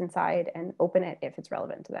what's inside and open it if it's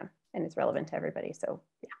relevant to them. And it's relevant to everybody. So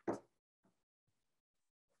yeah.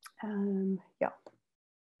 Yeah.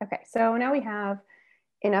 Okay, so now we have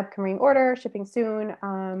an upcoming order, shipping soon,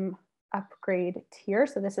 upgrade tier.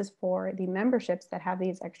 So this is for the memberships that have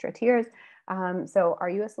these extra tiers. So are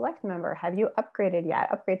you a select member? Have you upgraded yet?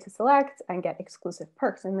 Upgrade to select and get exclusive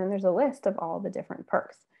perks. And then there's a list of all the different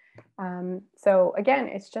perks. So again,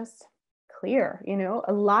 it's just clear,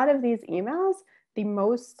 a lot of these emails, the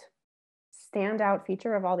most standout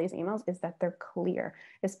feature of all these emails is that they're clear,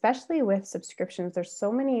 especially with subscriptions. There's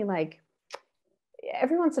so many, like,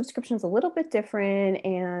 everyone's subscription is a little bit different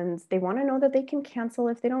and they want to know that they can cancel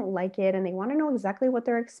if they don't like it, and they want to know exactly what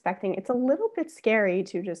they're expecting. It's a little bit scary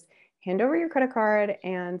to just hand over your credit card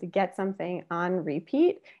and get something on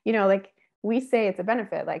repeat. Like we say it's a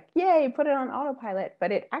benefit, like, yay, put it on autopilot,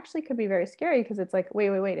 but it actually could be very scary because it's like,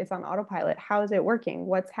 wait, it's on autopilot. How is it working?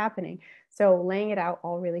 What's happening? So laying it out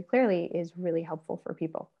all really clearly is really helpful for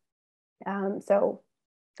people. So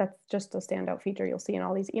that's just a standout feature you'll see in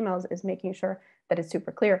all these emails, is making sure that it's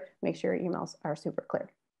super clear. Make sure your emails are super clear.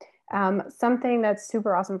 Something that's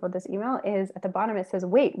super awesome about this email is at the bottom, it says,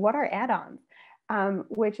 wait, what are add-ons?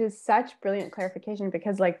 Which is such brilliant clarification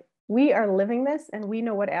because like, we are living this and we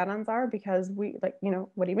know what add-ons are because we like,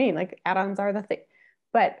 what do you mean? Like add-ons are the thing.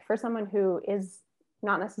 But for someone who is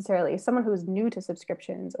not necessarily someone who's new to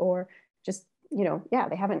subscriptions, or just,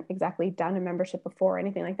 they haven't exactly done a membership before or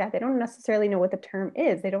anything like that, they don't necessarily know what the term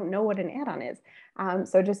is. They don't know what an add-on is.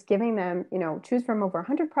 So just giving them, choose from over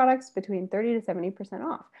 100 products between 30 to 70%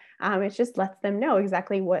 off. It just lets them know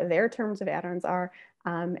exactly what their terms of add-ons are,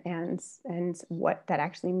 and what that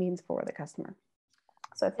actually means for the customer.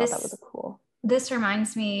 So I thought that was cool. This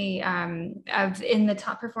reminds me of in the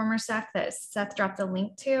top performer stuff that Seth dropped the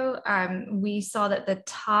link to. We saw that the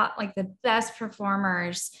top, like the best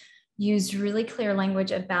performers, used really clear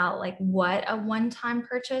language about like what a one-time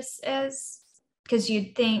purchase is, because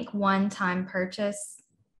you'd think one-time purchase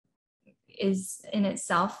is in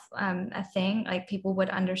itself a thing like people would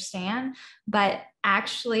understand, but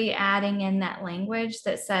actually adding in that language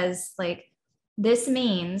that says like, this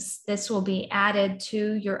means this will be added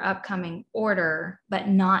to your upcoming order, but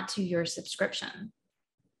not to your subscription,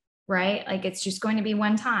 right? Like it's just going to be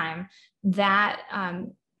one time. That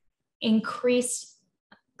increased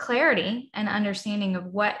clarity and understanding of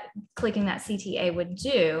what clicking that CTA would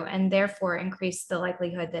do, and therefore increase the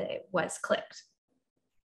likelihood that it was clicked.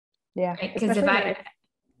 Yeah. Because if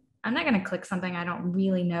I'm not going to click something I don't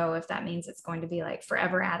really know if that means it's going to be like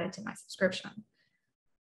forever added to my subscription.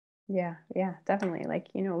 Yeah, definitely. Like,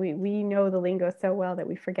 you know, we know the lingo so well that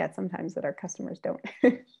we forget sometimes that our customers don't.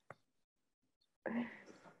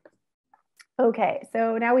 Okay,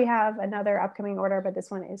 so now we have another upcoming order, but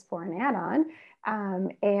this one is for an add-on.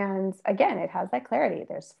 And again, it has that clarity.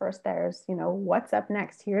 There's, you know, what's up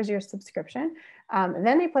next? Here's your subscription.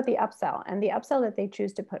 Then they put the upsell, and the upsell that they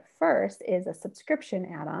choose to put first is a subscription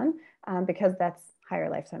add-on, because that's higher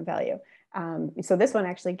lifetime value. So this one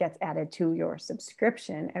actually gets added to your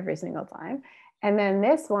subscription every single time. And then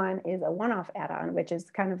this one is a one-off add-on, which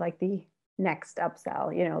is kind of like the next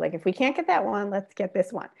upsell, you know, like if we can't get that one, let's get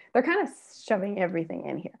this one. They're kind of shoving everything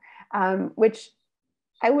in here, which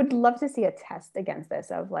I would love to see a test against this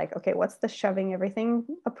of like, okay, what's the shoving everything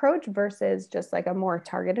approach versus just like a more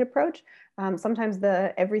targeted approach? Sometimes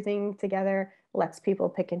the everything together lets people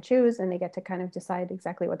pick and choose, and they get to kind of decide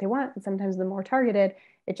exactly what they want. And sometimes the more targeted,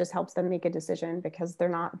 it just helps them make a decision because they're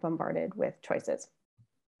not bombarded with choices.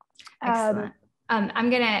 Excellent. I'm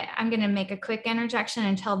gonna make a quick interjection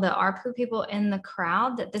and tell the ARPU people in the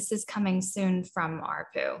crowd that this is coming soon from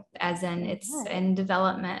ARPU, as in it's in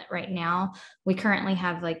development right now. We currently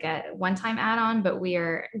have like a one-time add-on, but we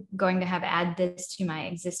are going to add this to my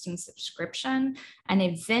existing subscription, and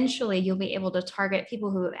eventually you'll be able to target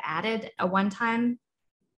people who have added a one-time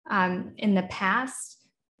in the past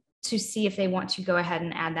to see if they want to go ahead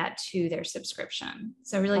and add that to their subscription.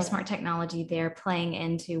 So really smart technology there, playing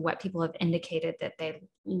into what people have indicated that they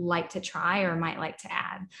like to try or might like to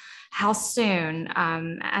add. How soon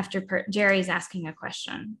after Jerry's asking a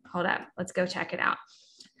question. Hold up, let's go check it out.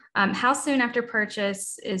 How soon after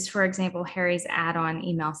purchase is, for example, Harry's add-on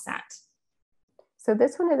email sent? So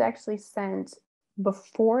this one is actually sent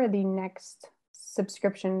before the next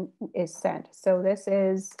subscription is sent. So this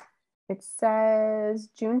is, it says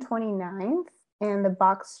June 29th, and the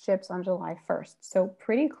box ships on July 1st. So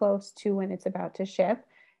pretty close to when it's about to ship.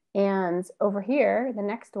 And over here, the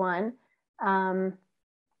next one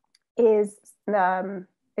is,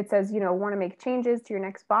 it says, you know, want to make changes to your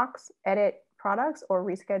next box, edit products, or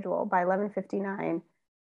reschedule by 11:59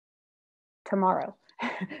 tomorrow.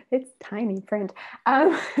 It's tiny print.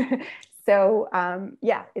 So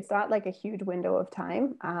yeah, it's not like a huge window of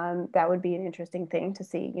time. That would be an interesting thing to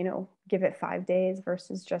see, you know, give it 5 days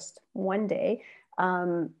versus just 1 day.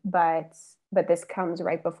 But this comes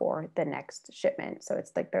right before the next shipment. So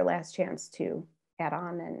it's like their last chance to add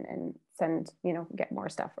on and send, you know, get more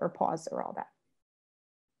stuff or pause or all that.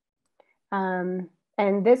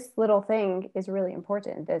 And this little thing is really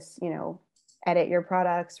important. This, you know, edit your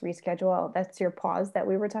products, reschedule, that's your pause that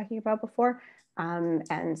we were talking about before.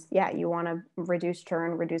 And yeah, you want to reduce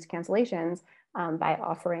churn, reduce cancellations by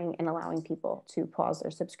offering and allowing people to pause their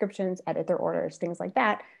subscriptions, edit their orders, things like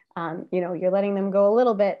that. You know, you're letting them go a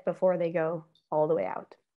little bit before they go all the way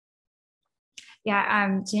out.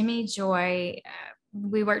 Yeah, Jimmy Joy,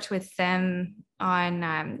 we worked with them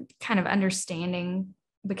on kind of understanding,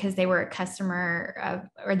 because they were a customer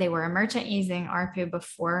or they were a merchant using ARPU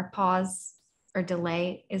before pause or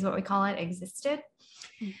delay is what we call it existed.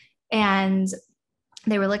 And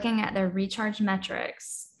they were looking at their recharge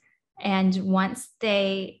metrics. And once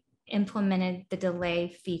they implemented the delay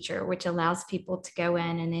feature, which allows people to go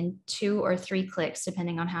in and in 2 or 3 clicks,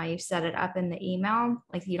 depending on how you set it up in the email,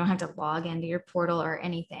 like you don't have to log into your portal or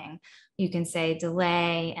anything. You can say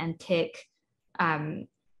delay and pick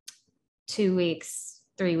 2 weeks,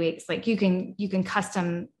 3 weeks. Like you can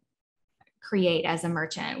custom create as a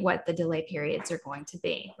merchant what the delay periods are going to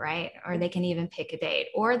be, right? Or they can even pick a date,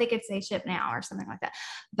 or they could say ship now or something like that.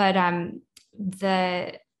 But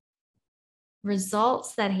the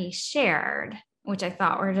results that he shared, which I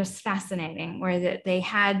thought were just fascinating, were that they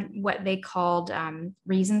had what they called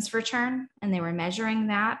reasons for churn, and they were measuring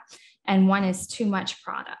that. And one is too much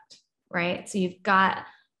product, right? So you've got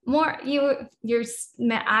more, your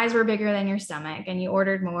eyes were bigger than your stomach, and you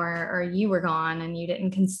ordered more, or you were gone and you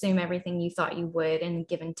didn't consume everything you thought you would in a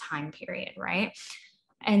given time period, right?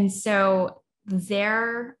 And so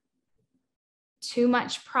their too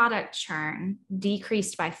much product churn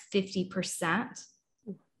decreased by 50%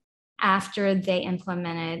 after they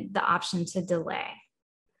implemented the option to delay.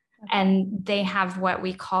 And they have what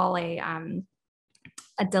we call a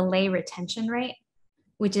delay retention rate,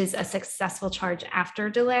 which is a successful charge after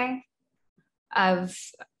delay of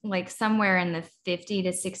like somewhere in the 50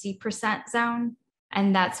 to 60% zone.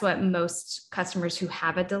 And that's what most customers who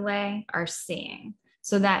have a delay are seeing.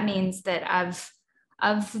 So that means that of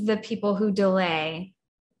of the people who delay,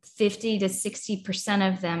 50 to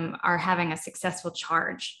 60% of them are having a successful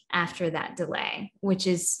charge after that delay, which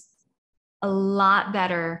is a lot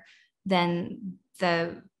better than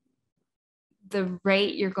the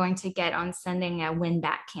rate you're going to get on sending a win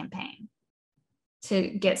back campaign to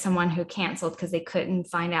get someone who canceled because they couldn't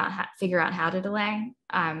figure out how to delay,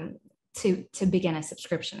 to begin a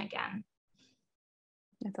subscription again.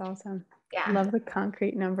 That's awesome. Yeah. Love the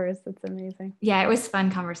concrete numbers. That's amazing. Yeah, it was a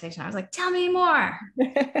fun conversation. I was like, tell me more.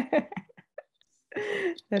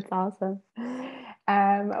 That's awesome.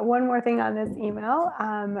 One more thing on this email.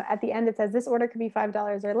 At the end, it says this order could be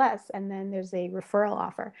 $5 or less. And then there's a referral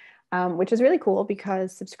offer, which is really cool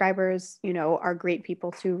because subscribers, are great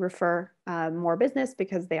people to refer more business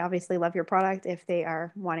because they obviously love your product if they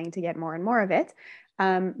are wanting to get more and more of it.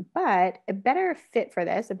 But a better fit for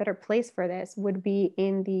this, a better place for this would be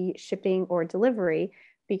in the shipping or delivery,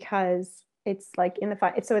 because it's like in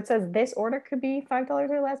the so it says this order could be $5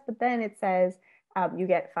 or less, but then it says you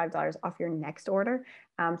get $5 off your next order.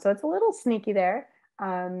 So it's a little sneaky there.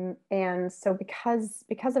 And so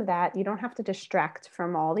because of that, you don't have to distract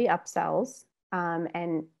from all the upsells,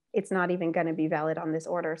 and it's not even going to be valid on this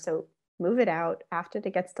order. So move it out after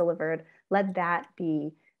it gets delivered. Let that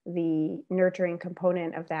be the nurturing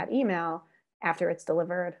component of that email. After it's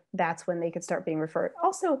delivered, that's when they could start being referred.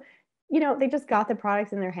 Also, they just got the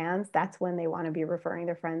products in their hands. That's when they want to be referring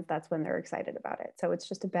their friends. That's when they're excited about it. So it's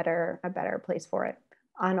just a better place for it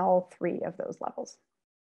on all three of those levels.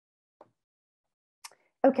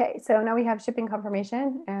 Okay, so now we have shipping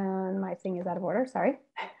confirmation, and my thing is out of order, sorry.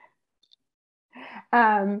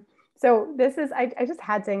 So this is, I just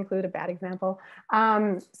had to include a bad example.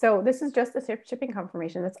 So this is just a shipping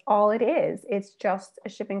confirmation. That's all it is. It's just a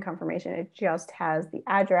shipping confirmation. It just has the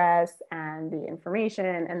address and the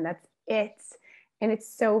information, and that's it. And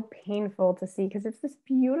it's so painful to see because it's this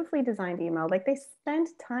beautifully designed email. Like, they spent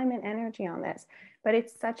time and energy on this, but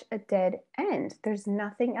it's such a dead end. There's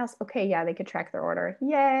nothing else. Okay, yeah, they could track their order.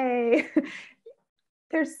 Yay.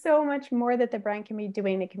 There's so much more that the brand can be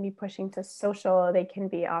doing. They can be pushing to social. They can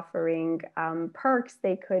be offering perks.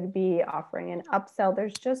 They could be offering an upsell.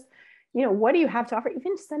 There's just, what do you have to offer?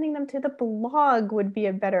 Even sending them to the blog would be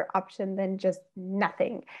a better option than just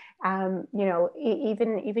nothing.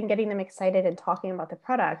 Even getting them excited and talking about the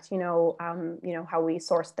product, how we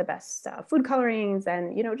source the best food colorings,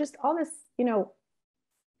 and, just all this,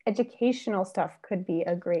 educational stuff could be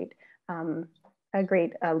a great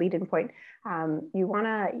lead-in point. You want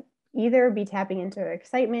to either be tapping into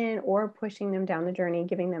excitement or pushing them down the journey,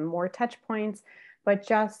 giving them more touch points, but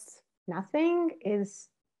just nothing is,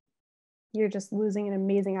 you're just losing an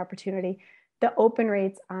amazing opportunity. The open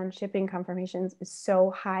rates on shipping confirmations is so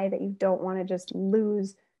high that you don't want to just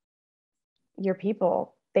lose your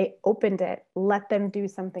people. They opened it. Let them do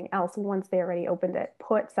something else once they already opened it.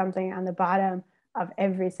 Put something on the bottom of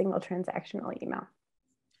every single transactional email.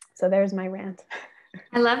 So there's my rant.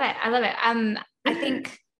 I love it. I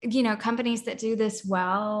think, companies that do this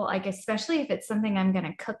well, like, especially if it's something I'm going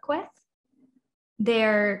to cook with,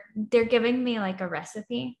 they're giving me like a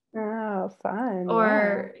recipe. Oh, fun.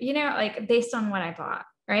 Or, like based on what I bought,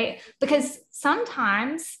 right? Because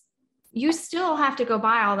sometimes you still have to go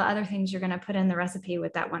buy all the other things you're going to put in the recipe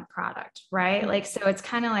with that one product, right? Like, so it's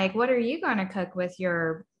kind of like, what are you going to cook with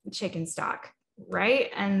your chicken stock? Right.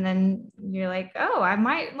 And then you're like, oh, I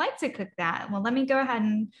might like to cook that. Well, let me go ahead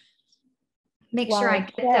and make sure I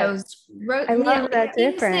get those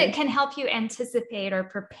things that can help you anticipate or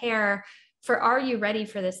prepare for, are you ready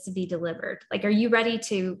for this to be delivered? Like, are you ready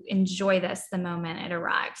to enjoy this the moment it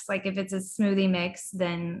arrives? Like, if it's a smoothie mix,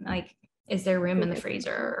 then like, is there room in the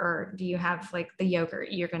freezer, or do you have like the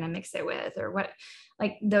yogurt you're going to mix it with, or what,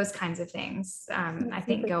 like those kinds of things, I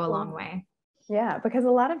think go a long way. Yeah, because a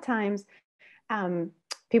lot of times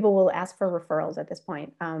people will ask for referrals at this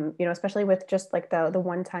point, especially with just like the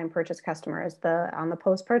one-time purchase customers. On the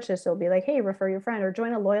post-purchase, it'll be like, hey, refer your friend or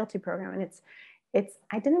join a loyalty program. And it's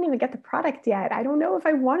I didn't even get the product yet. I don't know if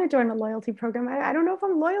I want to join a loyalty program. I don't know if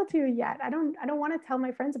I'm loyal to you yet. I don't want to tell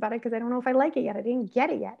my friends about it because I don't know if I like it yet. I didn't get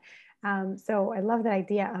it yet. So I love that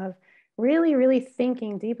idea of really, really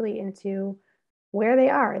thinking deeply into where they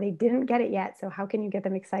are. They didn't get it yet. So how can you get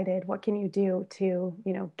them excited? What can you do to,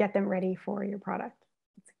 get them ready for your product?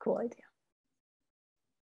 It's a cool idea.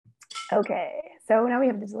 Okay, so now we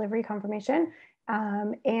have the delivery confirmation.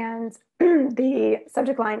 And the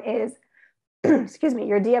subject line is, excuse me,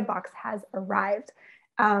 your DM box has arrived,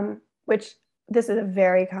 which this is a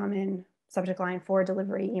very common subject line for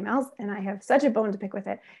delivery emails. And I have such a bone to pick with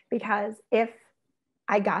it, because if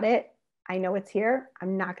I got it, I know it's here.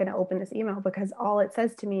 I'm not going to open this email because all it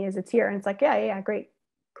says to me is it's here. And it's like, yeah, great.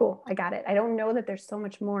 Cool. I got it. I don't know that there's so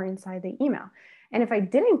much more inside the email. And if I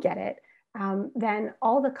didn't get it, then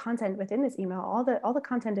all the content within this email, all the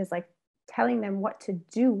content is like telling them what to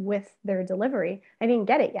do with their delivery. I didn't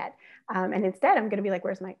get it yet. And instead I'm going to be like,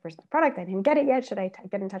 where's my product? I didn't get it yet. Should I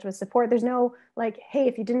get in touch with support? There's no like, hey,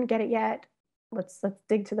 if you didn't get it yet, let's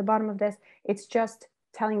dig to the bottom of this. It's just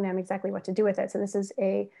telling them exactly what to do with it. So this is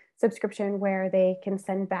a subscription where they can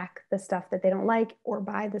send back the stuff that they don't like or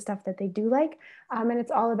buy the stuff that they do like. And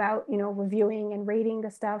it's all about, reviewing and rating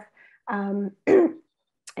the stuff, and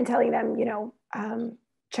telling them,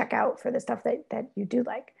 check out for the stuff that you do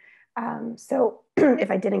like. So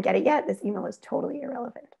if I didn't get it yet, this email is totally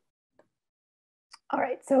irrelevant. All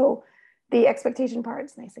right, so the expectation part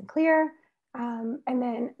is nice and clear. And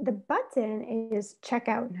then the button is check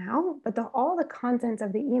out now, but all the content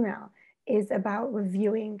of the email is about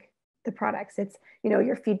reviewing the products. It's,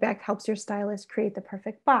 your feedback helps your stylist create the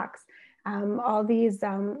perfect box. All these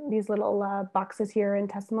little boxes here and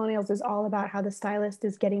testimonials is all about how the stylist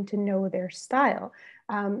is getting to know their style.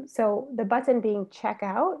 So the button being check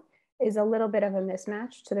out is a little bit of a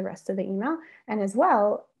mismatch to the rest of the email. And as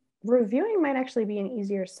well, reviewing might actually be an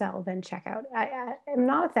easier sell than checkout. I am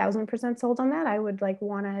not 1,000% sold on that. I would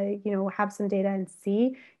want to, have some data and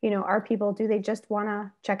see, are people, do they just want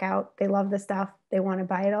to check out? They love the stuff. They want to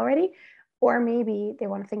buy it already. Or maybe they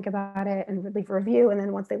want to think about it and leave a review. And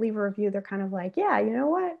then once they leave a review, they're kind of like, yeah, you know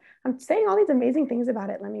what? I'm saying all these amazing things about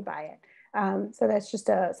it. Let me buy it. So that's just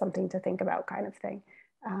something to think about kind of thing.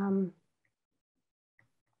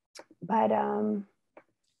 But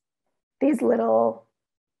these little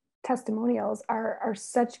testimonials are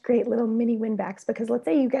such great little mini win backs, because let's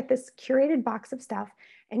say you get this curated box of stuff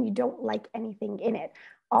and you don't like anything in it.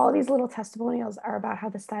 All these little testimonials are about how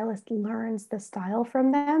the stylist learns the style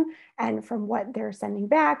from them and from what they're sending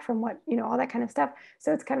back, from what, all that kind of stuff.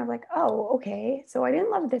 So it's kind of like, oh, okay, so I didn't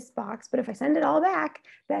love this box, but if I send it all back,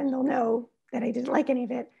 then they'll know that I didn't like any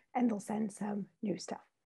of it and they'll send some new stuff.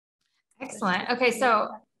 Excellent. Okay, so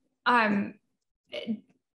I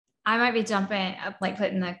might be jumping up, like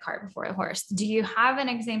putting the cart before the horse. Do you have an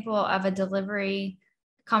example of a delivery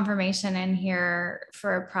confirmation in here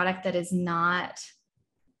for a product that is not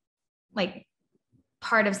like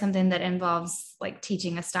part of something that involves like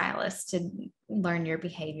teaching a stylist to learn your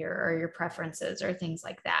behavior or your preferences or things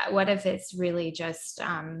like that? What if it's really just,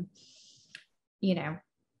 smoothie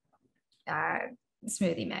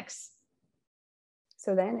mix?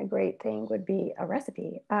 So then a great thing would be a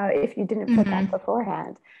recipe, if you didn't put that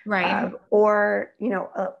beforehand. Right. Or,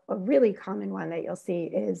 a really common one that you'll see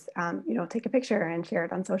is, take a picture and share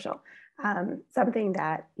it on social. Something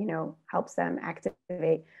that, helps them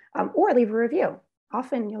activate, or leave a review.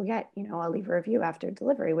 Often you'll get, I'll leave a review after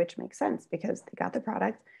delivery, which makes sense because they got the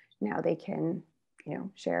product. Now they can,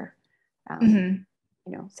 share,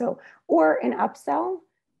 so, or an upsell,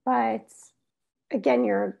 but again,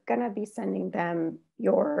 you're going to be sending them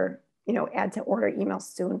your, add to order email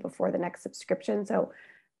soon before the next subscription. So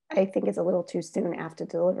I think it's a little too soon after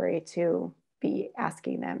delivery to be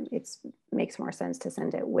asking them. It makes more sense to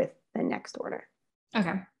send it with the next order.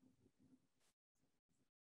 Okay.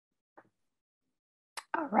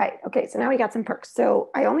 All right. Okay. So now we got some perks. So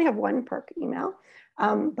I only have one perk email,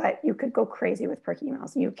 but you could go crazy with perk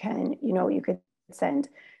emails. You can, you could send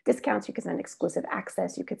discounts, you could send exclusive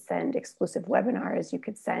access, you could send exclusive webinars, you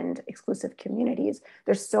could send exclusive communities.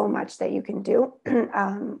 There's so much that you can do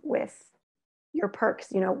with your perks,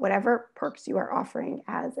 whatever perks you are offering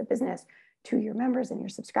as a business to your members and your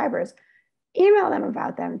subscribers. Email them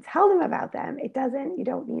about them, tell them about them. You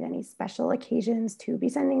don't need any special occasions to be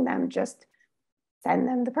sending them, just send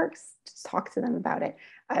them the perks, just talk to them about it.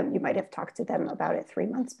 You might have talked to them about it 3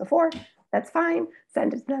 months before. That's fine.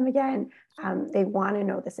 Send it to them again. They want to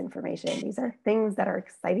know this information. These are things that are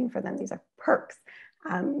exciting for them. These are perks.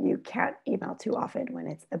 You can't email too often when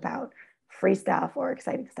it's about free stuff or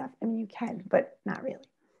exciting stuff. I mean, you can, but not really.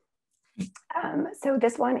 So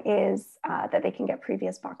this one is that they can get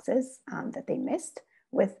previous boxes that they missed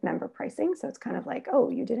with member pricing. So it's kind of like, oh,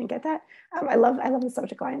 you didn't get that. I love the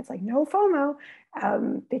subject line. It's like no FOMO,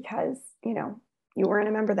 because you weren't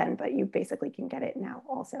a member then, but you basically can get it now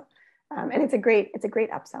also. And it's a great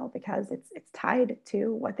upsell because it's tied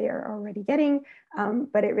to what they are already getting,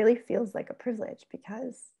 but it really feels like a privilege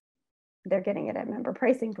because they're getting it at member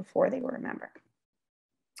pricing before they were a member.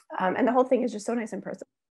 And the whole thing is just so nice and personal.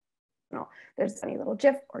 There's a funny little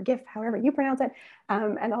GIF, however you pronounce it.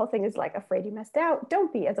 And the whole thing is like, afraid you missed out?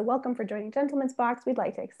 Don't be. As a welcome for joining Gentleman's Box, we'd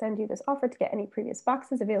like to extend you this offer to get any previous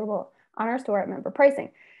boxes available on our store at member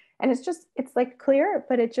pricing. And it's like clear,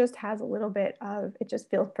 but it just has a little bit of, it just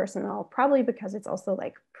feels personal, probably because it's also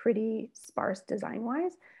like pretty sparse design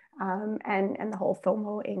wise. And the whole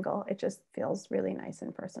FOMO angle, it just feels really nice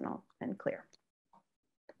and personal and clear.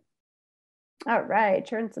 All right,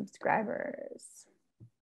 churn subscribers.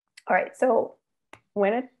 All right, so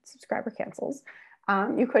when a subscriber cancels,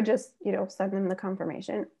 you could just, send them the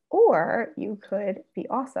confirmation, or you could be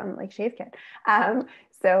awesome like Shave Kit.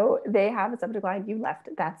 So they have a subject line, you left,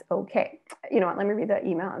 that's okay. You know what, let me read the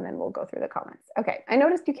email and then we'll go through the comments. Okay, I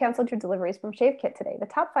noticed you canceled your deliveries from Shave Kit today. The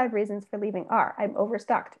top 5 reasons for leaving are, I'm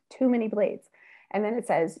overstocked, too many blades. And then it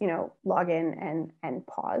says, log in and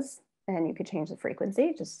pause, and you could change the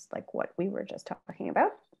frequency, just like what we were just talking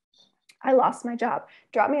about. I lost my job.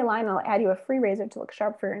 Drop me a line and I'll add you a free razor to look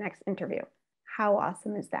sharp for your next interview. How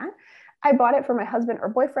awesome is that? I bought it for my husband or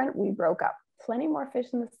boyfriend. We broke up. Plenty more fish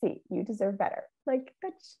in the sea. You deserve better. Like,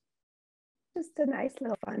 that's just a nice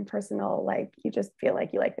little fun, personal, like you just feel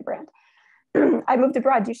like you like the brand. I moved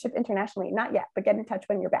abroad. Do you ship internationally? Not yet, but get in touch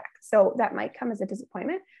when you're back. So that might come as a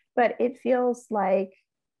disappointment, but it feels like,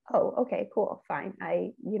 oh, okay, cool, fine.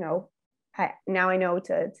 Now I know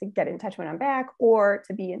to get in touch when I'm back, or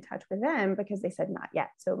to be in touch with them because they said not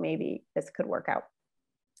yet. So maybe this could work out.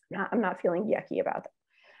 I'm not feeling yucky about that.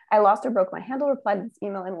 I lost or broke my handle. Reply to this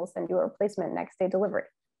email and we'll send you a replacement next day delivery.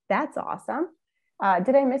 That's awesome.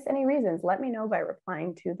 Did I miss any reasons? Let me know by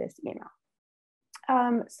replying to this email.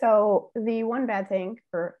 So the one bad thing,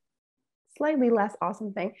 or slightly less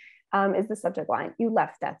awesome thing, is the subject line. You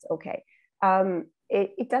left, that's okay.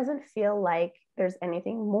 It doesn't feel like there's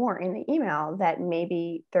anything more in the email that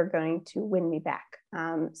maybe they're going to win me back.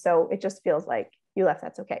 So it just feels like you left,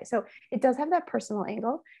 that's okay. So it does have that personal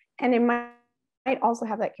angle, and it might also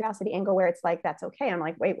have that curiosity angle where it's like, that's okay. I'm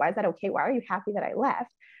like, wait, why is that okay? Why are you happy that I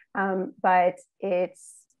left? But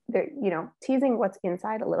it's, teasing what's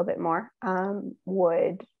inside a little bit more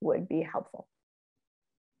would be helpful.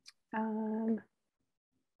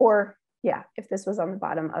 Or yeah, if this was on the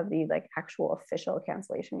bottom of the like actual official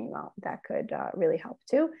cancellation email, that could really help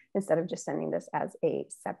too, instead of just sending this as a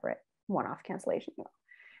separate one-off cancellation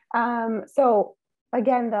email. So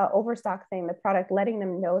again, the overstock thing, the product, letting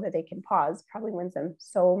them know that they can pause probably wins them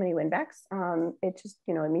so many win backs. It just,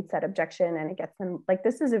 it meets that objection and it gets them, like,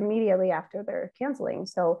 this is immediately after they're canceling.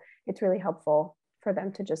 So it's really helpful for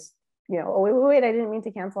them to just, oh, wait, I didn't mean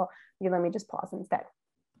to cancel. Let me just pause instead.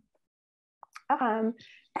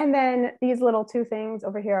 And then these little 2 things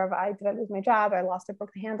over here of did I lose my job? I lost or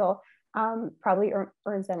broke the handle. Probably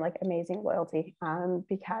earns them like amazing loyalty,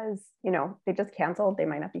 because, they just canceled. They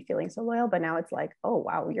might not be feeling so loyal, but now it's like, oh,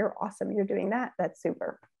 wow, you're awesome. You're doing that. That's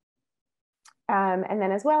super. And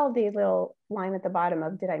then as well, the little line at the bottom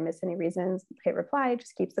of, did I miss any reasons? Okay, reply,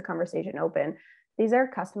 just keeps the conversation open. These are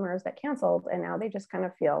customers that canceled, and now they just kind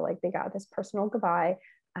of feel like they got this personal goodbye,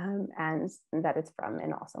 and that it's from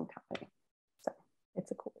an awesome company. So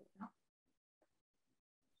it's a cool email.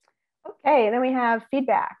 Okay, and then we have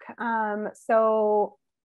feedback. So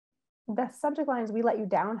the subject lines, we let you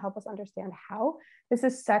down, help us understand how. This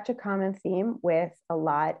is such a common theme with a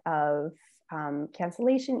lot of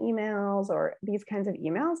cancellation emails or these kinds of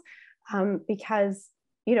emails, because,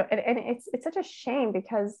 and it's such a shame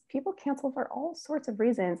because people cancel for all sorts of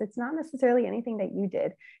reasons. It's not necessarily anything that you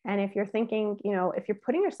did. And if you're thinking, if you're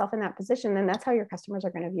putting yourself in that position, then that's how your customers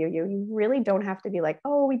are going to view you. You really don't have to be like,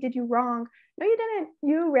 oh, we did you wrong. No, you didn't.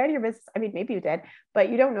 You ran your business. I mean, maybe you did, but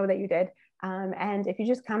you don't know that you did. And if you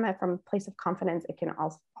just come at from a place of confidence, it can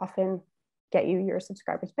also often get you your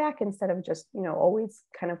subscribers back instead of just, always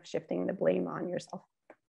kind of shifting the blame on yourself.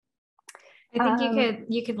 I think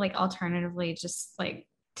you could like alternatively just like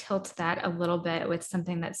tilt that a little bit with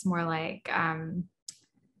something that's more like,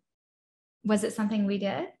 was it something we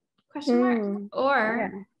did? Question mark.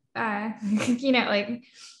 Or, yeah. Like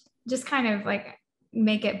just kind of like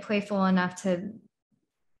make it playful enough to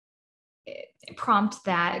prompt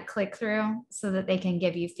that click through so that they can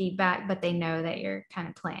give you feedback, but they know that you're kind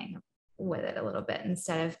of playing with it a little bit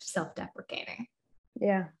instead of self-deprecating.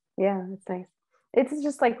 Yeah, that's nice. It's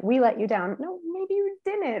just like, we let you down. No, maybe you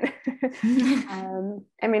didn't.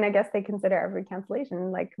 I mean, I guess they consider every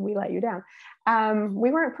cancellation like, we let you down.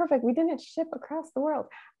 We weren't perfect. We didn't ship across the world.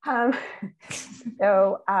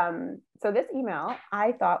 So this email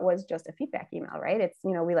I thought was just a feedback email, right? It's,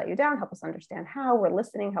 we let you down, help us understand how, we're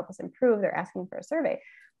listening, help us improve. They're asking for a survey.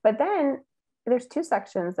 But then there's 2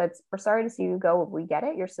 sections that's, we're sorry to see you go, we get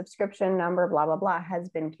it, your subscription number, blah, blah, blah, has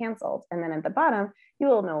been canceled. And then at the bottom, you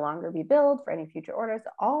will no longer be billed for any future orders,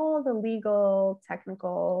 all the legal,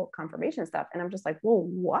 technical confirmation stuff. And I'm just like, well,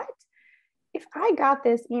 what? if I got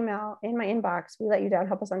this email in my inbox, we let you down,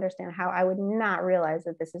 help us understand how, I would not realize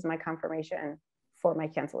that this is my confirmation for my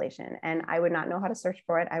cancellation. And I would not know how to search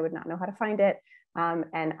for it. I would not know how to find it.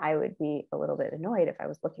 And I would be a little bit annoyed if I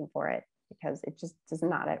was looking for it, because it just does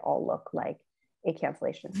not at all look like a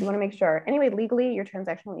cancellation. So you want to make sure, anyway, legally, your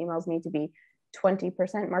transactional emails need to be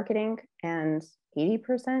 20% marketing and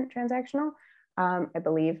 80% transactional. I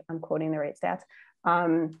believe I'm quoting the right stats.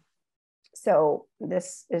 So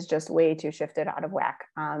this is just way too shifted out of whack,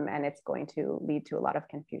 and it's going to lead to a lot of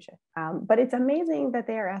confusion. But it's amazing that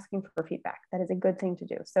they are asking for feedback. That is a good thing to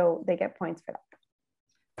do. So they get points for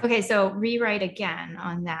that. Okay, so rewrite again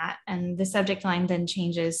on that. And the subject line then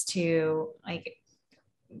changes to like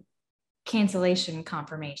cancellation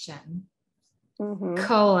confirmation,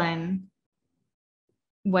 colon,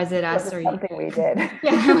 was it us or something we did?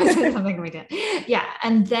 Yeah, was it something we did? Yeah.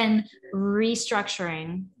 And then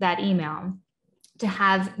restructuring that email to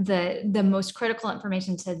have the most critical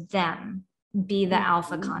information to them be the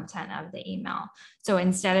alpha content of the email. So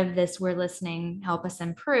instead of this, we're listening, help us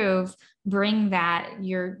improve, bring that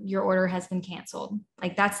your order has been canceled.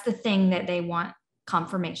 Like that's the thing that they want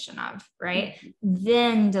confirmation of, right?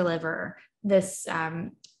 Then deliver this,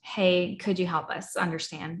 hey, could you help us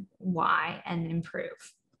understand why and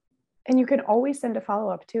improve? And you can always send a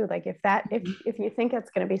follow-up too. Like if you think it's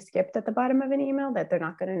going to be skipped at the bottom of an email that they're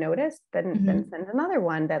not going to notice, then send another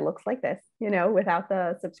one that looks like this, without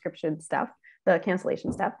the subscription stuff, the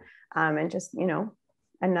cancellation stuff, and just,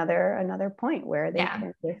 another point where they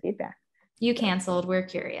can give feedback. You canceled. We're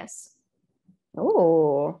curious.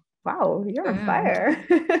 Oh, wow. You're on fire.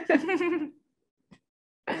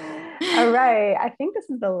 All right. I think this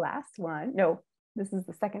is the last one. No, this is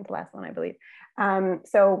the second to last one, I believe.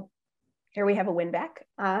 So here we have a win back.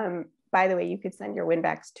 By the way, you could send your win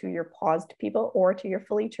backs to your paused people or to your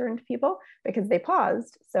fully churned people, because they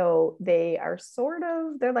paused. So they are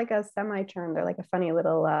they're like a semi-churn. They're like a funny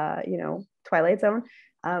little, Twilight Zone,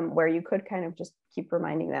 where you could kind of just keep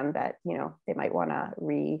reminding them that, they might want to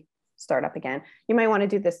restart up again. You might want to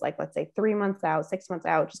do this, like, let's say 3 months out, 6 months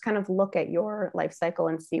out, just kind of look at your life cycle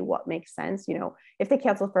and see what makes sense. If they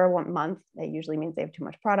cancel for 1 month, that usually means they have too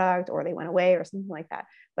much product or they went away or something like that.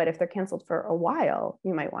 But if they're canceled for a while,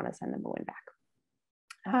 you might want to send them a win back.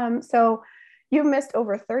 So you've missed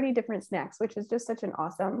over 30 different snacks, which is just such an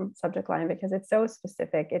awesome subject line because it's so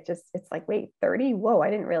specific. It's like, wait, 30? Whoa, I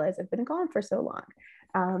didn't realize I've been gone for so long.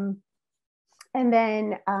 And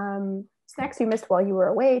then snacks you missed while you were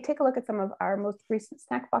away. Take a look at some of our most recent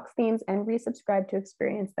snack box themes and resubscribe to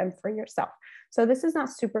experience them for yourself. So this is not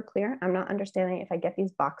super clear. I'm not understanding if I get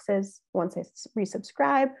these boxes once I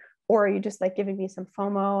resubscribe, or are you just like giving me some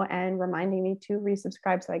FOMO and reminding me to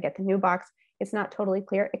resubscribe so I get the new box? It's not totally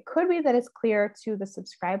clear. It could be that it's clear to the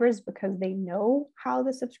subscribers because they know how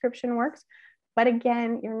the subscription works. But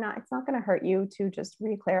again, it's not going to hurt you to just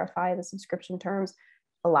re-clarify the subscription terms.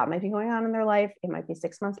 A lot might be going on in their life. It might be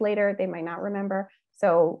 6 months later. They might not remember.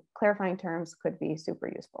 So clarifying terms could be super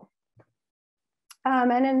useful.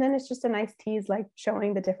 And then it's just a nice tease, like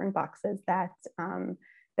showing the different boxes that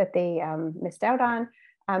they missed out on.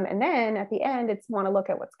 And then at the end, it's want to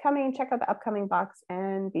look at what's coming, check out the upcoming box,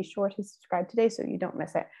 and be sure to subscribe today so you don't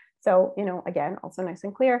miss it. So, again, also nice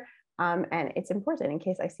and clear. And it's important in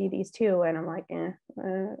case I see these two and I'm like,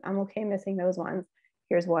 I'm okay missing those ones.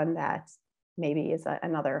 Here's one that maybe is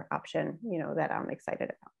another option, that I'm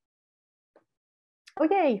excited about.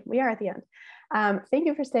 Okay, we are at the end. Thank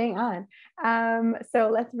you for staying on. So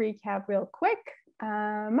let's recap real quick.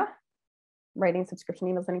 Writing subscription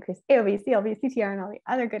emails that increase AOV, CLV, CTR, and all the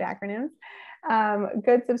other good acronyms.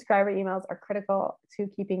 Good subscriber emails are critical to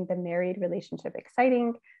keeping the married relationship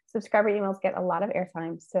exciting. Subscriber emails get a lot of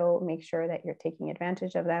airtime, so make sure that you're taking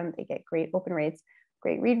advantage of them. They get great open rates,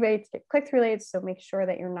 great read rates, get click-through rates, so make sure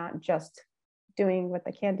that you're not just doing what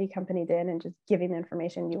the candy company did and just giving the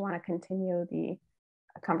information. You want to continue the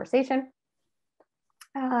conversation.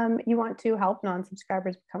 You want to help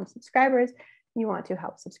non-subscribers become subscribers. You want to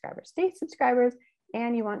help subscribers stay subscribers,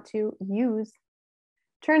 and you want to use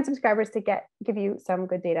churn subscribers to give you some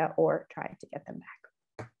good data or try to get them back.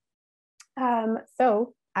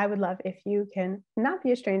 So I would love if you can not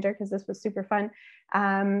be a stranger, because this was super fun.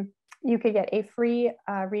 You could get a free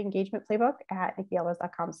re-engagement playbook at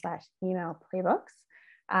nikkielbaz.com/email-playbooks.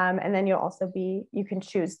 And then you can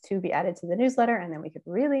choose to be added to the newsletter, and then we could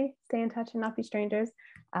really stay in touch and not be strangers.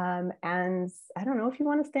 And I don't know if you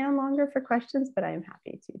want to stay on longer for questions, but I am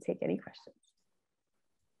happy to take any questions.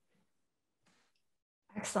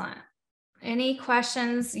 Excellent. Any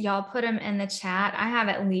questions? Y'all put them in the chat. I have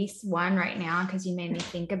at least one right now because you made me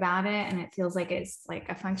think about it, and it feels like it's like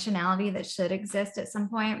a functionality that should exist at some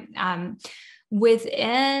point.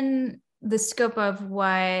 within the scope of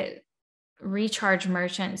what recharge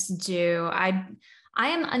merchants do, I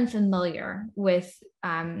am unfamiliar with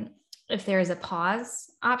if there is a pause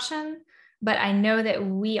option, but I know that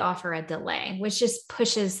we offer a delay, which just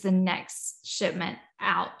pushes the next shipment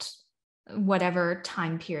out, whatever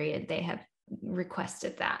time period they have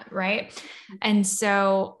requested that, right? And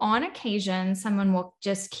so on occasion, someone will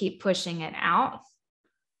just keep pushing it out.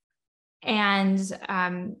 And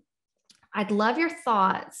I'd love your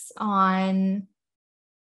thoughts on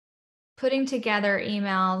putting together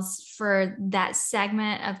emails for that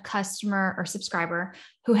segment of customer or subscriber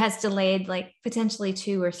who has delayed like potentially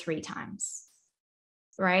 2 or 3 times,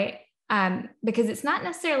 right? Because it's not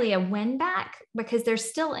necessarily a win back because they're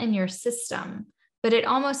still in your system, but it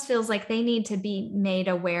almost feels like they need to be made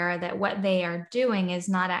aware that what they are doing is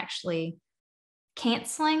not actually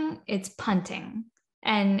canceling, it's punting.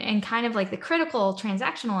 And kind of like the critical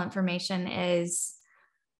transactional information is,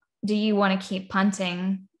 do you want to keep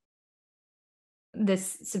punting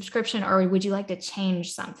this subscription, or would you like to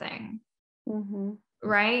change something? Mm-hmm.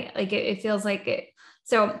 Right? Like it feels like it.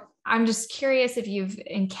 So I'm just curious if you've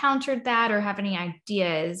encountered that or have any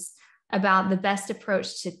ideas about the best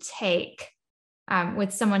approach to take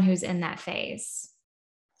with someone who's in that phase.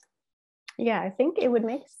 Yeah, I think it would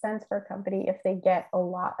make sense for a company if they get a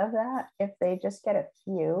lot of that. If they just get a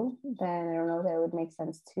few, then I don't know that it would make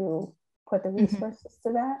sense to put the resources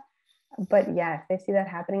to that. But yeah, if they see that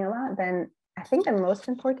happening a lot, then I think the most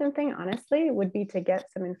important thing, honestly, would be to get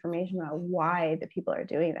some information about why the people are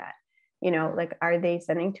doing that. You know, like, are they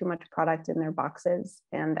sending too much product in their boxes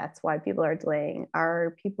and that's why people are delaying?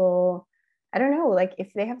 Are people, I don't know, like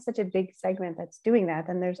if they have such a big segment that's doing that,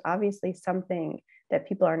 then there's obviously something that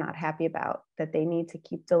people are not happy about, that they need to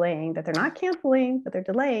keep delaying, that they're not canceling, but they're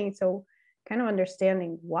delaying. So kind of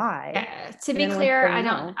understanding why. To be clear, I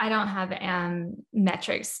don't have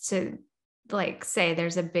metrics to like say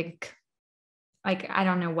there's a big, like, I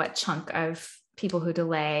don't know what chunk of people who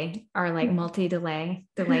delay are like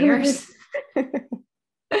delayers.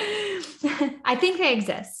 I think they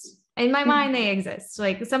exist. In my mind, they exist.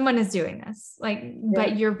 Like someone is doing this. Like,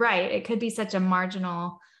 but you're right. It could be such a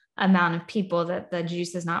marginal amount of people that the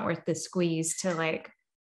juice is not worth the squeeze to like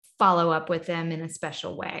follow up with them in a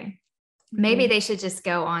special way. Maybe they should just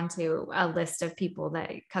go onto a list of people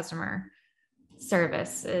that customer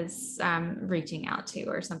service is reaching out to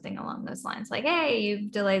or something along those lines. Like, hey,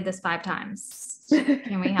 you've delayed this 5 times.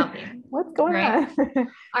 Can we help you? What's going on?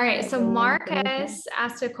 All right. So Marcus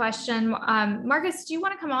asked a question. Marcus, do you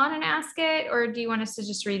want to come on and ask it, or do you want us to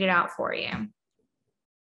just read it out for you?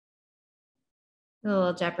 A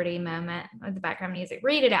little Jeopardy moment with the background music.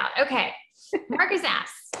 Read it out. Okay. Marcus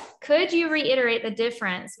asks, could you reiterate the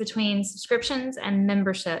difference between subscriptions and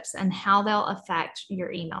memberships and how they'll affect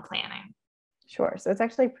your email planning? Sure. So it's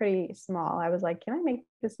actually pretty small. I was like, can I make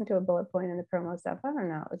this into a bullet point in the promo stuff? I don't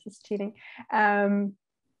know. Is this cheating?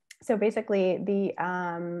 So basically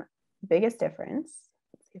the biggest difference,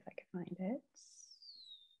 let's see if I can find it.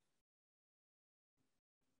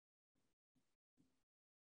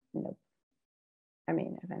 Nope. I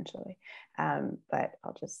mean, eventually, but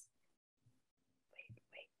I'll just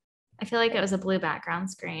wait. I feel like it was a blue background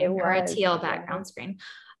screen or a teal background screen.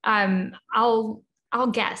 I'll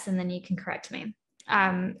guess, and then you can correct me.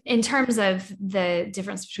 In terms of the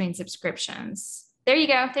difference between subscriptions. There you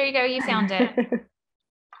go. You found it.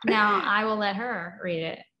 Now I will let her read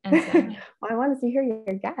it. Well, I wanted to hear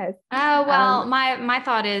your guess. Oh, well, my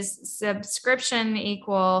thought is subscription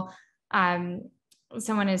equal,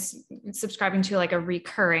 someone is subscribing to like a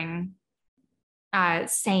recurring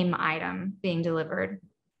same item being delivered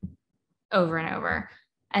over and over.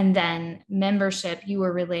 And then membership, you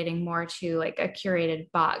were relating more to like a curated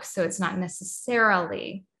box. So it's not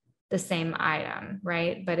necessarily the same item,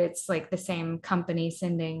 right? But it's like the same company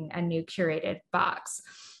sending a new curated box.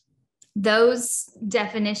 Those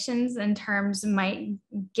definitions and terms might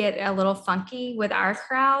get a little funky with our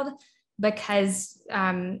crowd because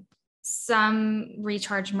some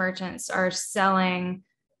recharge merchants are selling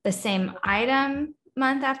the same item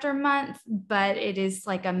month after month, but it is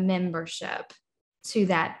like a membership to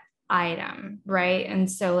that item, right? And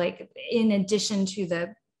so like in addition to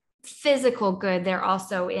the physical good, they're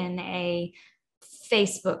also in a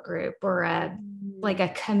Facebook group or like a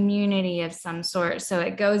community of some sort. So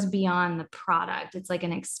it goes beyond the product. It's like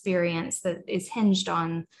an experience that is hinged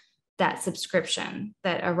on that subscription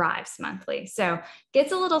that arrives monthly. So it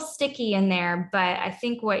gets a little sticky in there, but I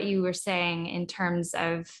think what you were saying in terms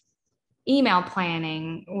of email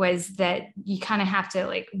planning was that you kind of have to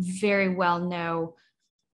like very well know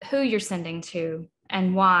who you're sending to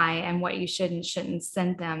and why and what you shouldn't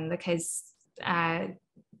send them, because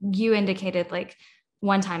you indicated like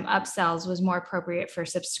one-time upsells was more appropriate for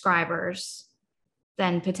subscribers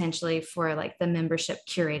than potentially for like the membership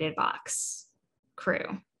curated box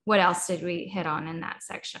crew. What else did we hit on in that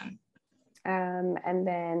section? And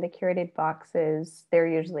then the curated boxes, they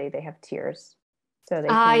have tiers. So they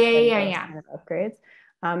yeah. Kind of upgrades.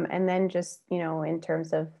 And then just, in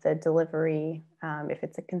terms of the delivery, if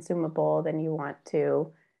it's a consumable, then you want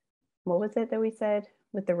to, what was it that we said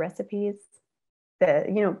with the recipes?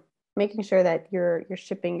 Making sure that you're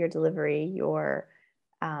shipping your delivery,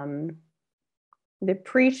 the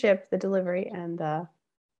pre-ship, the delivery, and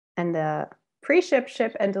the pre-ship,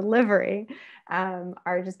 ship, and delivery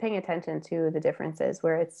are just paying attention to the differences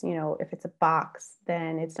where it's, if it's a box,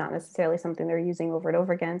 then it's not necessarily something they're using over and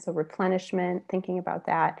over again. So replenishment, thinking about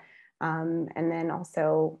that. And then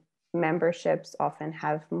also memberships often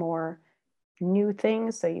have more new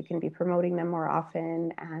things, so you can be promoting them more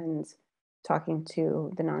often and talking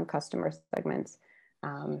to the non-customer segments.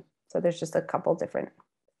 So there's just a couple different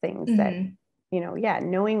things that,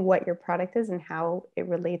 knowing what your product is and how it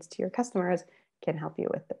relates to your customers can help you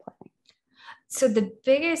with the planning. So the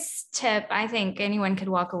biggest tip I think anyone could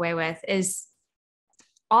walk away with is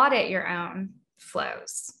audit your own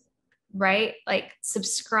flows, right? Like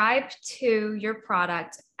subscribe to your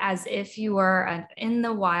product as if you were an in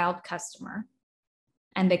the wild customer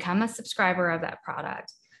and become a subscriber of that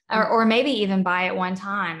product. Or maybe even buy it one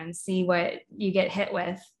time and see what you get hit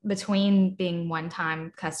with between being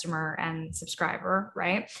one-time customer and subscriber,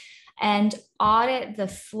 right? And audit the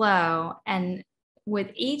flow. And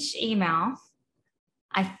with each email,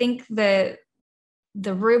 I think the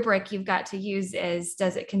rubric you've got to use is,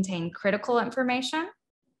 does it contain critical information?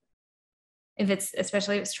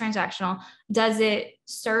 Especially if it's transactional, does it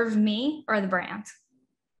serve me or the brand?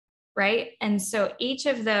 Right. And so each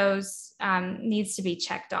of those needs to be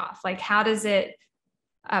checked off. Like, how does it,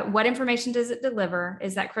 what information does it deliver?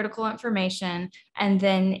 Is that critical information? And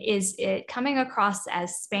then is it coming across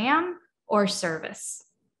as spam or service?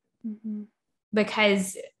 Mm-hmm.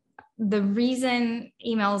 Because the reason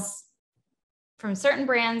emails from certain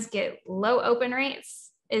brands get low open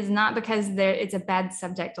rates is not because it's a bad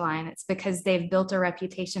subject line. It's because they've built a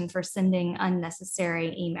reputation for sending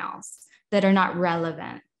unnecessary emails that are not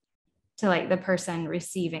relevant to like the person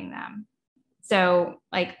receiving them. So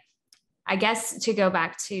like, I guess to go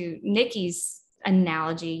back to Nikki's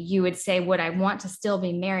analogy, you would say, would I want to still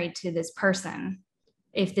be married to this person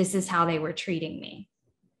if this is how they were treating me?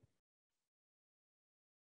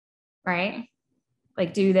 Right?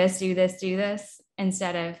 Like do this,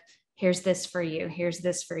 instead of here's this for you, here's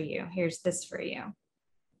this for you, here's this for you.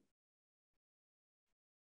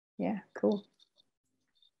 Yeah, cool.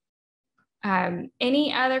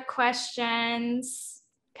 Any other questions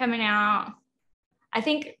coming out? I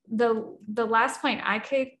think the last point I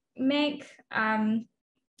could make, and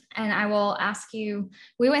I will ask you,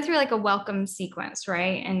 we went through like a welcome sequence,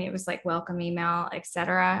 right? And it was like welcome email,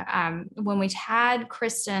 etc. When we had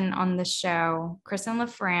Kristen on the show, Kristen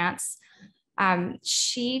LaFrance,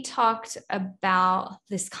 she talked about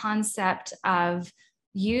this concept of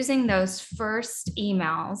using those first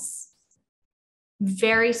emails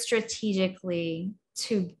very strategically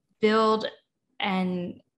to build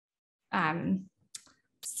and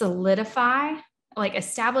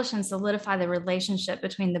establish and solidify the relationship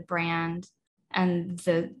between the brand and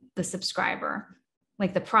the subscriber,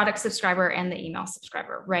 like the product subscriber and the email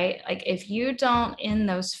subscriber, right? Like if you don't, in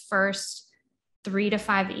those first 3 to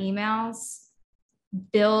 5 emails,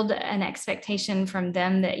 build an expectation from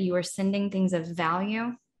them that you are sending things of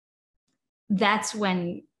value, that's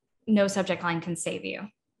when no subject line can save you.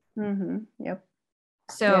 Mm-hmm. Yep.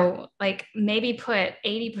 So like maybe put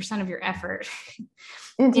 80% of your effort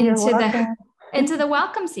into the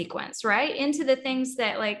welcome sequence, right? Into the things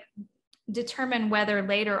that like determine whether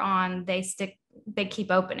later on they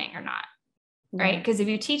keep opening or not, right? Because if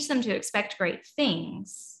you teach them to expect great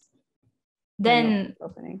things, then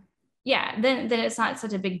then it's not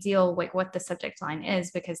such a big deal like what the subject line is,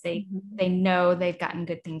 because they know they've gotten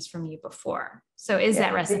good things from you before. So is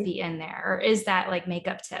that recipe in there, or is that like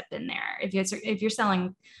makeup tip in there? If you're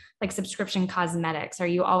selling like subscription cosmetics, are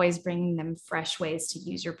you always bringing them fresh ways to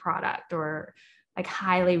use your product, or like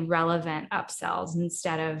highly relevant upsells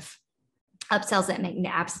instead of upsells that make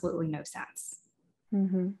absolutely no sense?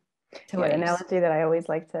 Mm-hmm. The analogy that I always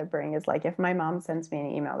like to bring is like, if my mom sends me an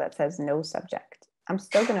email that says no subject, I'm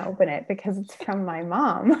still going to open it because it's from my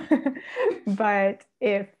mom. But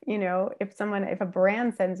if a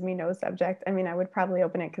brand sends me no subject, I mean, I would probably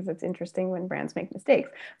open it because it's interesting when brands make mistakes.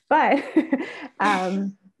 But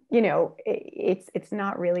it's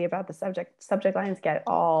not really about the subject. Subject lines get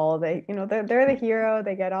all the, they're the hero.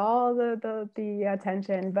 They get all the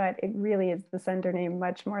attention, but it really is the sender name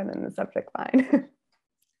much more than the subject line.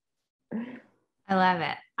 I love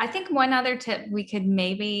it. I think one other tip we could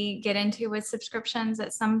maybe get into with subscriptions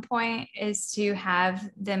at some point is to have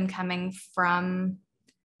them coming from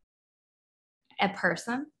a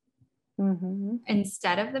person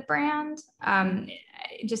instead of the brand,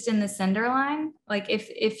 just in the sender line. Like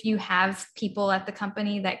if you have people at the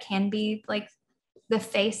company that can be like the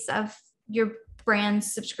face of your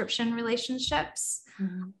brand's subscription relationships,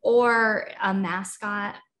 or a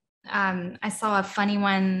mascot. I saw a funny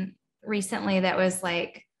one recently that was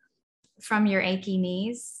like, from your achy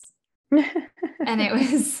knees. And it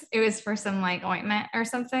was for some like ointment or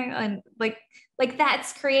something. And like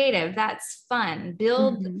that's creative. That's fun.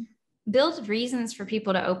 Build reasons for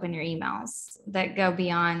people to open your emails that go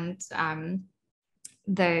beyond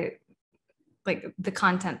the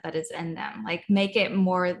content that is in them. Like make it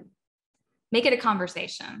a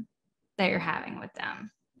conversation that you're having with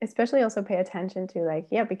them. Especially also pay attention to like,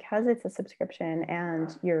 because it's a subscription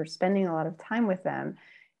and you're spending a lot of time with them,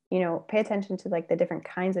 pay attention to like the different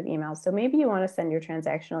kinds of emails. So maybe you want to send your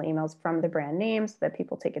transactional emails from the brand name so that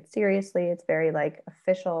people take it seriously. It's very like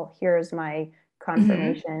official. Here's my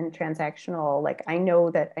confirmation, transactional. Like I know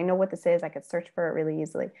what this is. I could search for it really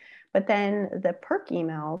easily. But then the perk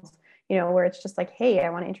emails, where it's just like, hey, I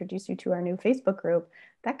want to introduce you to our new Facebook group.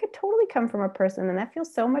 That could totally come from a person. And that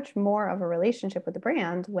feels so much more of a relationship with the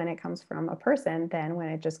brand when it comes from a person than when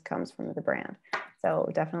it just comes from the brand. So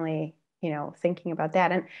definitely, thinking about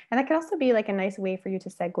that. And that could also be like a nice way for you to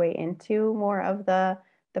segue into more of the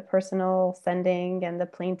personal sending and the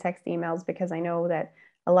plain text emails, because I know that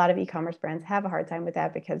a lot of e-commerce brands have a hard time with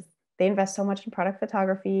that because they invest so much in product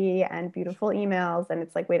photography and beautiful emails. And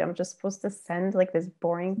it's like, wait, I'm just supposed to send like this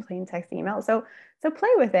boring plain text email. So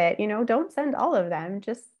play with it, don't send all of them,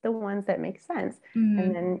 just the ones that make sense.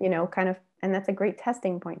 And then, and that's a great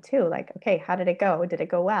testing point too. Like, okay, how did it go? Did it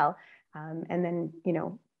go well? And then,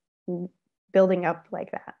 building up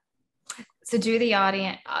like that. So do the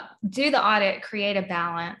audit, create a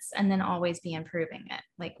balance, and then always be improving it.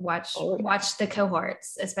 Like watch the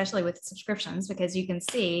cohorts, especially with subscriptions, because you can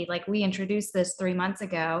see like we introduced this 3 months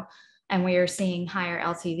ago and we are seeing higher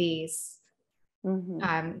LTVs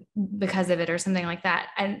because of it or something like that.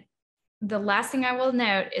 And the last thing I will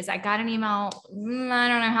note is I got an email, I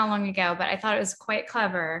don't know how long ago, but I thought it was quite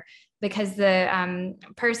clever because the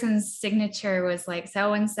person's signature was like,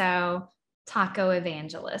 so-and-so taco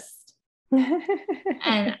evangelist.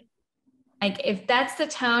 And like if that's the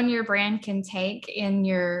tone your brand can take in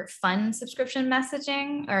your fun subscription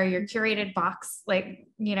messaging or your curated box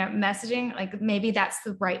messaging, like maybe that's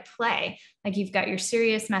the right play. Like you've got your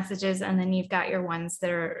serious messages and then you've got your ones that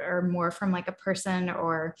are more from like a person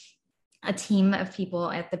or a team of people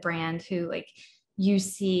at the brand who like you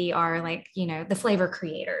see are like, the flavor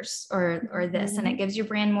creators or this, and it gives your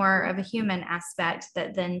brand more of a human aspect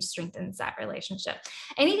that then strengthens that relationship.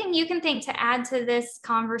 Anything you can think to add to this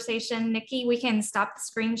conversation, Nikki? We can stop the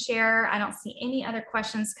screen share. I don't see any other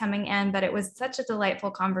questions coming in, but it was such a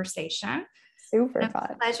delightful conversation. Super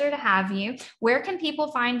fun. Pleasure to have you. Where can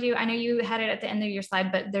people find you? I know you had it at the end of your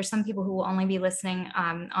slide, but there's some people who will only be listening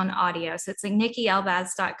on audio. So it's like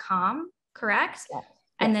nikkielbaz.com, correct? Yeah.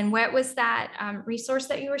 And then what was that resource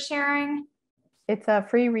that you were sharing? It's a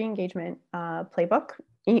free re-engagement playbook,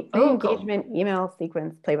 engagement email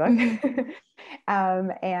sequence playbook.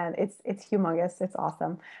 And it's humongous. It's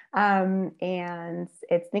awesome. And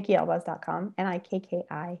it's nikkielbaz.com,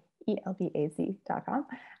 nikkielbaz.com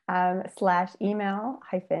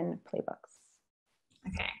 /email-playbooks.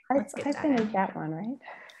 Okay. Hyphen is that one, right?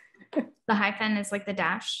 The hyphen is like the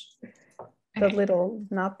dash. The little,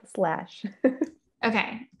 not the slash.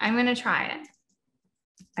 Okay, I'm going to try it.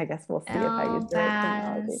 I guess we'll see if I use the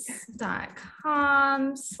right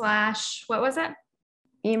terminology.com / what was it?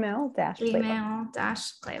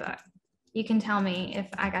 Email-playbook. You can tell me if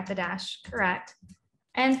I got the dash correct.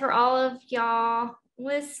 And for all of y'all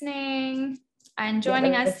listening and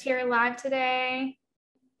joining us here live today,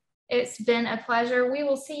 it's been a pleasure. We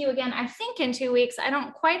will see you again, I think in 2 weeks. I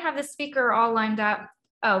don't quite have the speaker all lined up.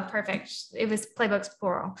 Oh, perfect. It was playbooks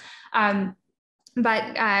plural.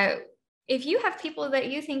 But if you have people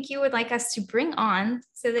that you think you would like us to bring on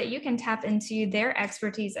so that you can tap into their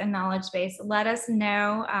expertise and knowledge base, let us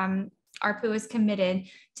know. ARPU is committed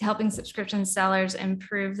to helping subscription sellers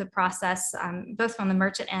improve the process, both from the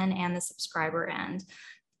merchant end and the subscriber end.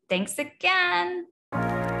 Thanks again.